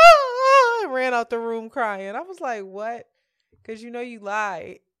was like, oh, and ran out the room crying. I was like, what? Because you know you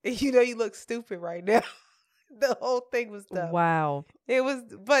lied. And you know you look stupid right now. The whole thing was dumb. Wow. It was,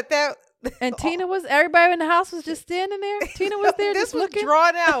 but that. And Tina was, everybody in the house was just standing there. Tina was there This just was looking.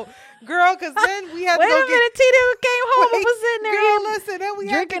 drawn out, girl. Because then we had Wait to go a minute, Tina came home and Wait, was sitting there girl, eating- listen, then we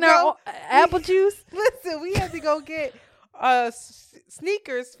drinking had to go, our apple juice. Listen, we had to go get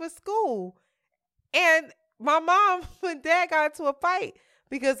sneakers for school. And my mom and dad got into a fight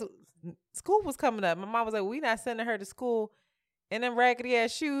because school was coming up. My mom was like, we not sending her to school in them raggedy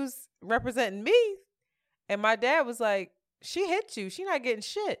ass shoes representing me. And my dad was like, she hit you. She not getting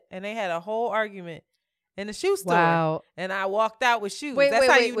shit. And they had a whole argument in the shoe store. Wow. And I walked out with shoes. Wait, That's wait,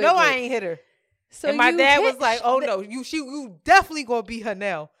 how wait, you wait, know I wait. ain't hit her. So and my you dad hit was like, "Oh no, you definitely gonna beat her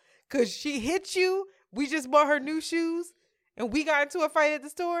now, cause she hit you. We just bought her new shoes, and we got into a fight at the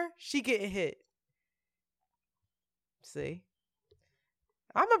store. She getting hit. See,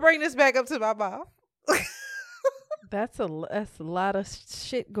 I'm gonna bring this back up to my mom, That's a lot of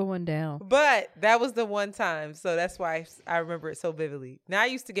shit going down. but that was the one time, so that's why I remember it so vividly. Now I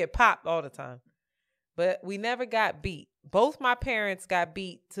used to get popped all the time, but we never got beat. Both my parents got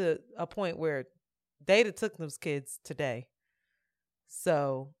beat to a point where they took those kids today.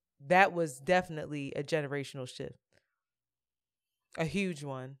 So that was definitely a generational shift. A huge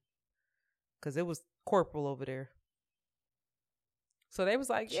one. Because it was corporal over there. So they was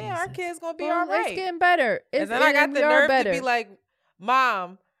like, yeah, our Jesus. kid's going to be Well, all right. It's getting better. And then I got the nerve to be like,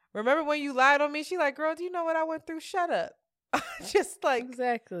 Mom, remember when you lied on me? She like, girl, do you know what I went through? Shut up. Just like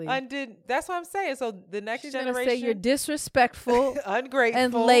exactly. undid. That's what I'm saying. So the next She's gonna generation, say you're disrespectful, ungrateful,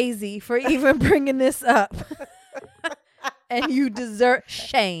 and lazy for even bringing this up, and you deserve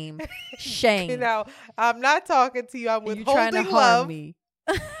shame. Shame. You know, I'm not talking to you. I'm And you trying withholding to love. harm me.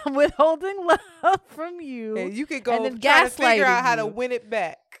 I'm withholding love from you. And you could go and then try to figure out gaslighting how to you. win it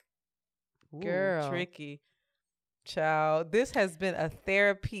back. Ooh, Girl. tricky. Child, this has been a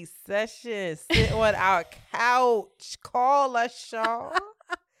therapy session. Sit on our couch. Call us, Shaw.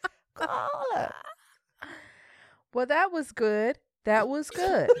 Call us. Well, that was good. That was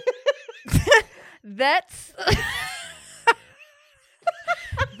good. That's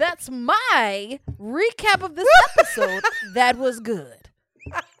my recap of this episode. That was good.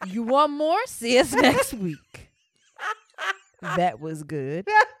 You want more? See us next week. That was good.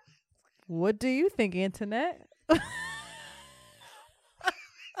 What do you think, Internet?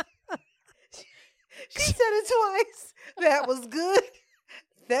 She said it twice. That was good.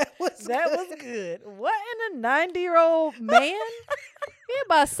 That was good. What in a 90-year-old man? He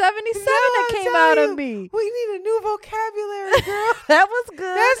about 77 No, that I'm came telling out you, of me. We need a new vocabulary, girl. That was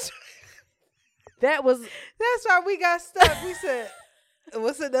good. That was That's why we got stuck. We said,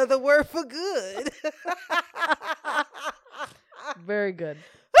 what's another word for good? very good.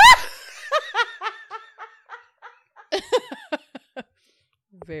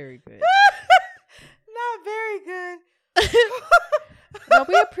 Very good. Not very good. No,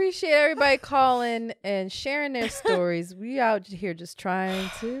 we appreciate everybody calling and sharing their stories. We out here just trying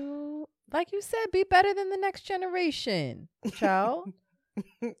to, like you said, be better than the next generation, child.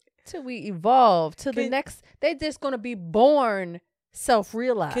 Till we evolve to the next. They just gonna be born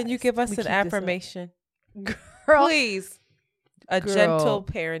self-realized. Can you give us we an keep this up. affirmation? Girl. Please. A Girl. gentle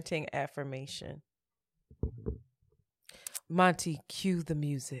parenting affirmation. Monty, cue the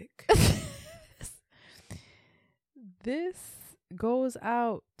music. This goes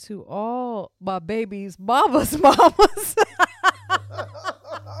out to all my baby's mamas.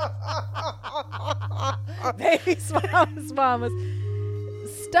 Babies, mamas.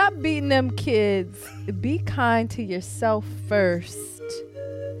 Stop beating them kids. Be kind to yourself first.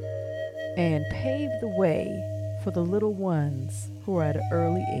 And pave the way for the little ones who are at an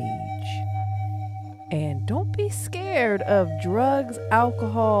early age. And don't be scared of drugs,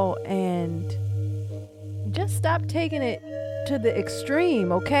 alcohol, and just stop taking it to the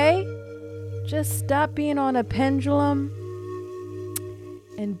extreme, okay? Just stop being on a pendulum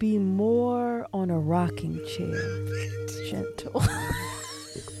and be more on a rocking chair. Gentle.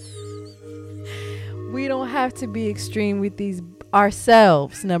 We don't have to be extreme with these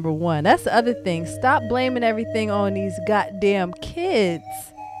ourselves, number one. That's the other thing. Stop blaming everything on these goddamn kids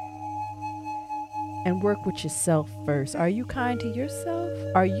and work with yourself first. Are you kind to yourself?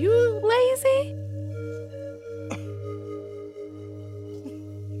 Are you lazy?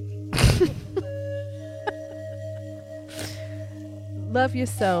 Love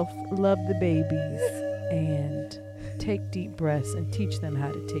yourself, love the babies, and take deep breaths and teach them how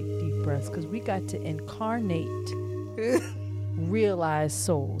to take deep breaths, because we got to incarnate realized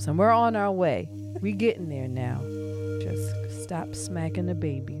souls, and we're on our way. We getting there now. Just stop smacking the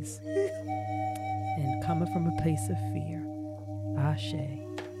babies and coming from a place of fear. Ashe.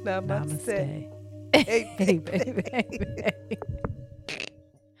 Namaste. Hey, baby.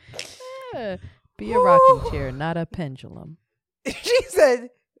 Yeah. Be a rocking chair, not a pendulum. She said,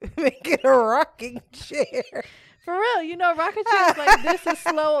 make it a rocking chair. For real, you know, rocking chairs like this is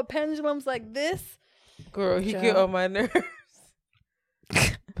slow. A pendulum's like this. Girl, you get on my nerves.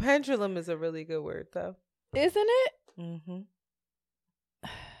 Pendulum is a really good word, though. Isn't it? Mm-hmm.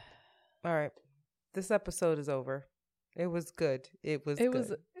 All right. This episode is over. It was good. It was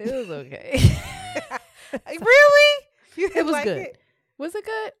okay. Really? You didn't It was like good. it? Was it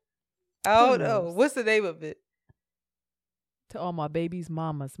good? Oh, Who no. knows? What's the name of it? To all my babies,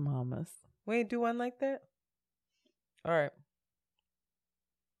 mamas. We ain't do one like that? All right.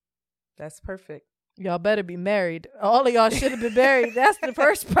 That's perfect. Y'all better be married. All of y'all should have been married. That's the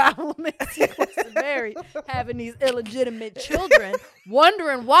first problem. Is you wasn't married, having these illegitimate children,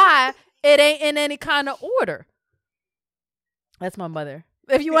 wondering why it ain't in any kind of order. That's my mother.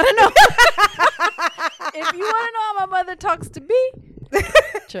 If you want to know, how my mother talks to me,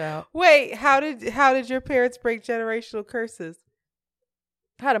 child. Wait, how did your parents break generational curses?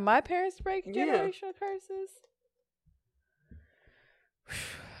 How did my parents break Yeah. generational curses?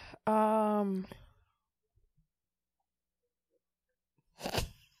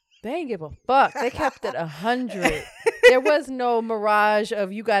 They ain't give a fuck. They kept it 100. There was no mirage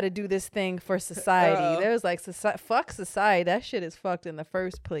of you got to do this thing for society. There was like, fuck society. That shit is fucked in the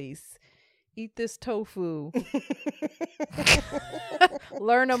first place. Eat this tofu.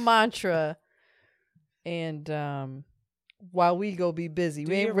 Learn a mantra. And while we go be busy,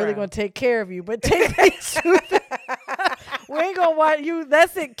 we ain't really going to take care of you, but take these we ain't going to want you.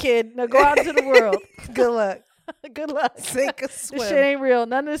 That's it, kid. Now go out into the world. Good luck. Good luck. Sink or swim. This shit ain't real.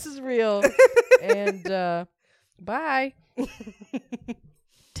 None of this is real. And bye.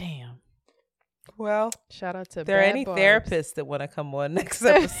 Damn. Well, shout out to if there are Bad any Barbs. therapists that want to come on next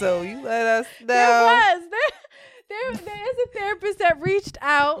episode, you let us know. There is a therapist that reached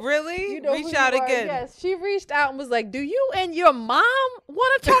out. Really? You know Reach who out you are. again. Yes, she reached out and was like, "Do you and your mom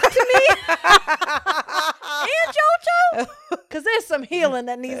want to talk to me?" And JoJo, because there's some healing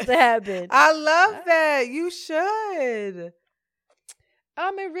that needs to happen. I love that. You should.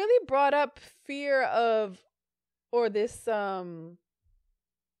 It really brought up fear of, or this like,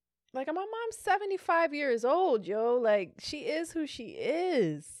 my mom's 75 years old, yo. Like, she is who she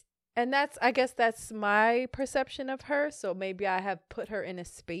is. And I guess that's my perception of her. So maybe I have put her in a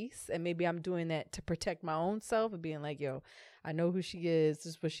space, and maybe I'm doing that to protect my own self and being like, yo, I know who she is. This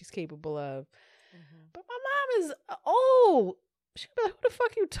is what she's capable of. Mm-hmm. But my mom is old. She'll be like, who the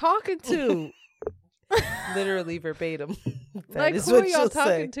fuck you talking to? Literally verbatim. Like, who are y'all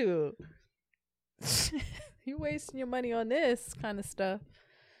talking to? You wasting your money on this kind of stuff.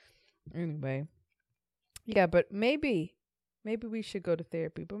 Anyway. Yeah, but maybe we should go to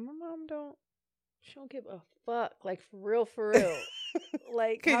therapy. But my mom she don't give a fuck. Like, for real.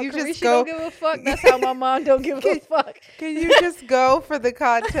 Like, can how you just Carisha go? Don't give a fuck. That's how my mom don't give a fuck. Can you just go for the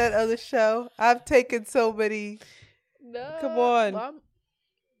content of the show? I've taken so many. No. Come on.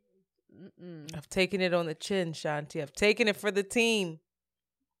 I've taken it on the chin, Shanti. I've taken it for the team.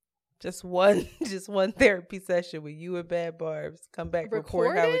 Just one therapy session with you and Bad Barbs. Come back,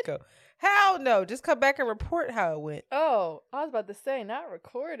 report how it go. Hell no. Just come back and report how it went. Oh, I was about to say, not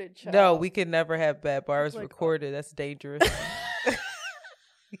recorded, child. No, we can never have Bad Barbs recorded. That's dangerous.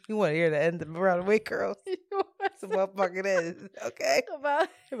 You want to hear the end of Around the Way Girls? That's a motherfucking is. Okay?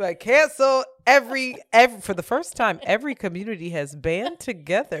 Like, cancel every for the first time, every community has band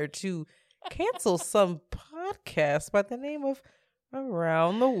together to cancel some podcast by the name of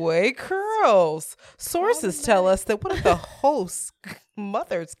Around the Way Curls. Sources tell us that one of the hosts'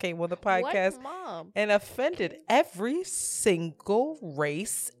 mothers came on the podcast and offended every single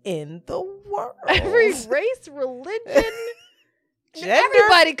race in the world. Every race, religion, gender.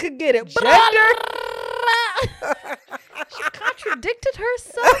 Everybody could get it. Gender. She contradicted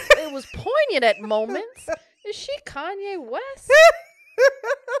herself. It was poignant at moments. Is she Kanye West?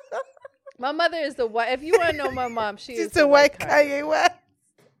 My mother is the white. If you want to know my mom, she's the white Kanye West.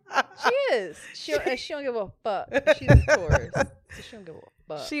 She is. She don't give a fuck. She's a Taurus. So she don't give a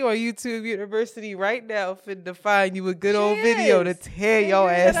fuck. She on YouTube University right now finna find you a good old video to tear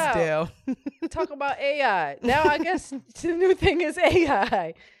your ass down. Talk about AI. Now I guess the new thing is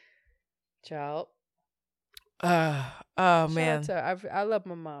AI. Child. Oh man. I love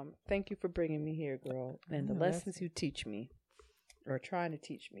my mom. Thank you for bringing me here, girl. And the lessons you teach me. Or trying to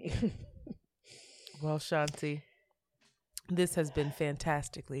teach me. Well, Shanti, this has been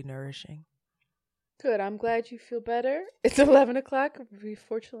fantastically nourishing. Good. I'm glad you feel better. It's 11 o'clock.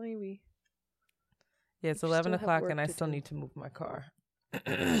 Fortunately, it's 11 o'clock and I still need to move my car.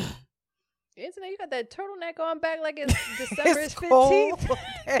 Internet, you got that turtleneck on back like it's December 15th.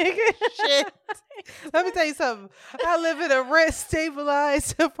 Shit. Let me tell you something. I live in a rent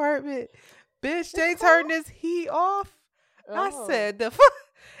stabilized apartment. Bitch, they turned this heat off. I said the fuck.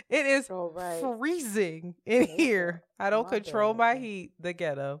 It is freezing in here. I don't control my heat. The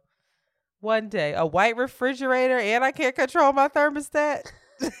ghetto. One day, a white refrigerator, and I can't control my thermostat.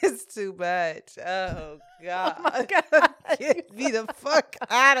 It's too much. Oh God! Oh my God. Get me the fuck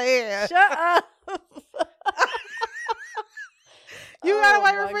out of here! Shut up. You got a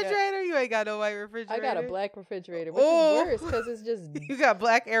white refrigerator? God. You ain't got no white refrigerator. I got a black refrigerator, which is worse because it's just. You got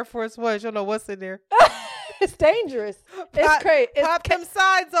black Air Force Ones. You don't know what's in there. It's dangerous. It's crazy. Pop them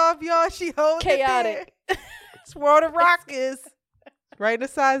sides off, y'all. She holds chaotic. It it's World of Rock is right in the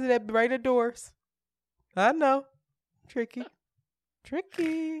sides of that, right in the doors. I know. Tricky.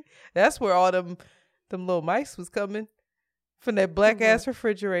 That's where all them little mice was coming from that black ass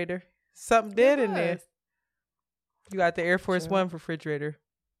refrigerator. Something dead in there. You got the Air Force One refrigerator.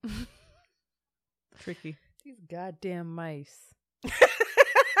 Tricky. These goddamn mice.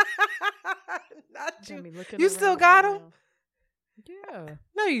 Not you. You still got them? Yeah.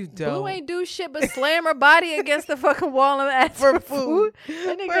 No, you don't. Blue ain't do shit but slam her body against the fucking wall and ask for food.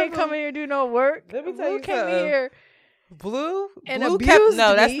 That nigga ain't come here and do no work. Let me tell you came here. Blue and Blue abused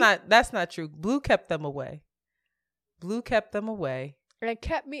that's not true. Blue kept them away. And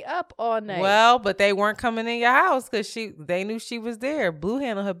kept me up all night. Well, but they weren't coming in your house because they knew she was there. Blue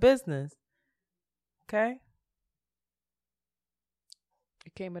handled her business. Okay?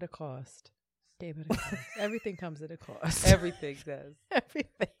 It came at a cost. Everything comes at a cost. Everything does.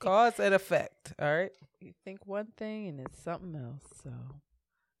 Everything. Cause and effect. All right? You think one thing and it's something else, so.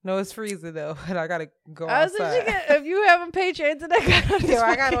 No, it's freezing though, and I gotta go outside. If you haven't paid your internet,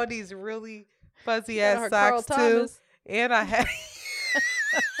 I got on these really fuzzy ass socks too, and I had.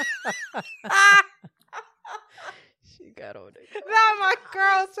 She got on it. Not my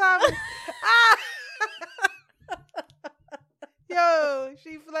Carl Thomas. Yo,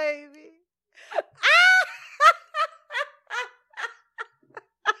 she played me.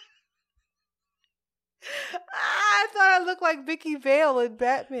 I thought I looked like Vicky Vale in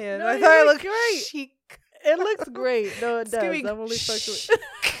Batman. No, I thought I looked great. chic. It looks great. No, it does. I'm only fucking with.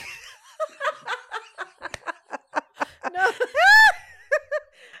 No.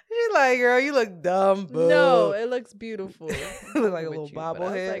 She's like, girl, you look dumb. Boo. No, it looks beautiful. You look like a little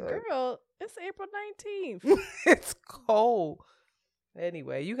bobblehead. Like, girl, it's April 19th. It's cold.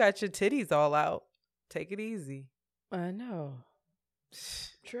 Anyway, you got your titties all out. Take it easy. I know.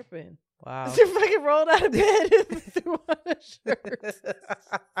 Tripping. Wow. She fucking rolled out of bed and threw on a shirt.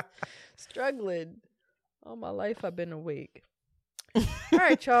 Struggling. All my life I've been awake. All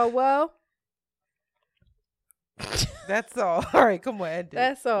right, y'all. Well, that's all. All right, come on. End it.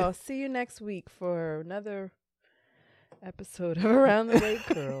 That's all. See you next week for another episode of Around the Way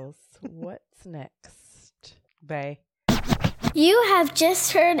Girls. What's next? Bye. You have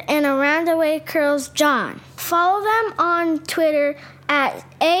just heard an Around the Way Curls John. Follow them on Twitter at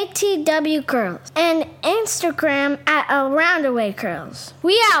ATW Curls and Instagram at AroundAway Curls.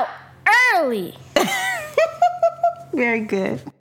 We out early. Very good.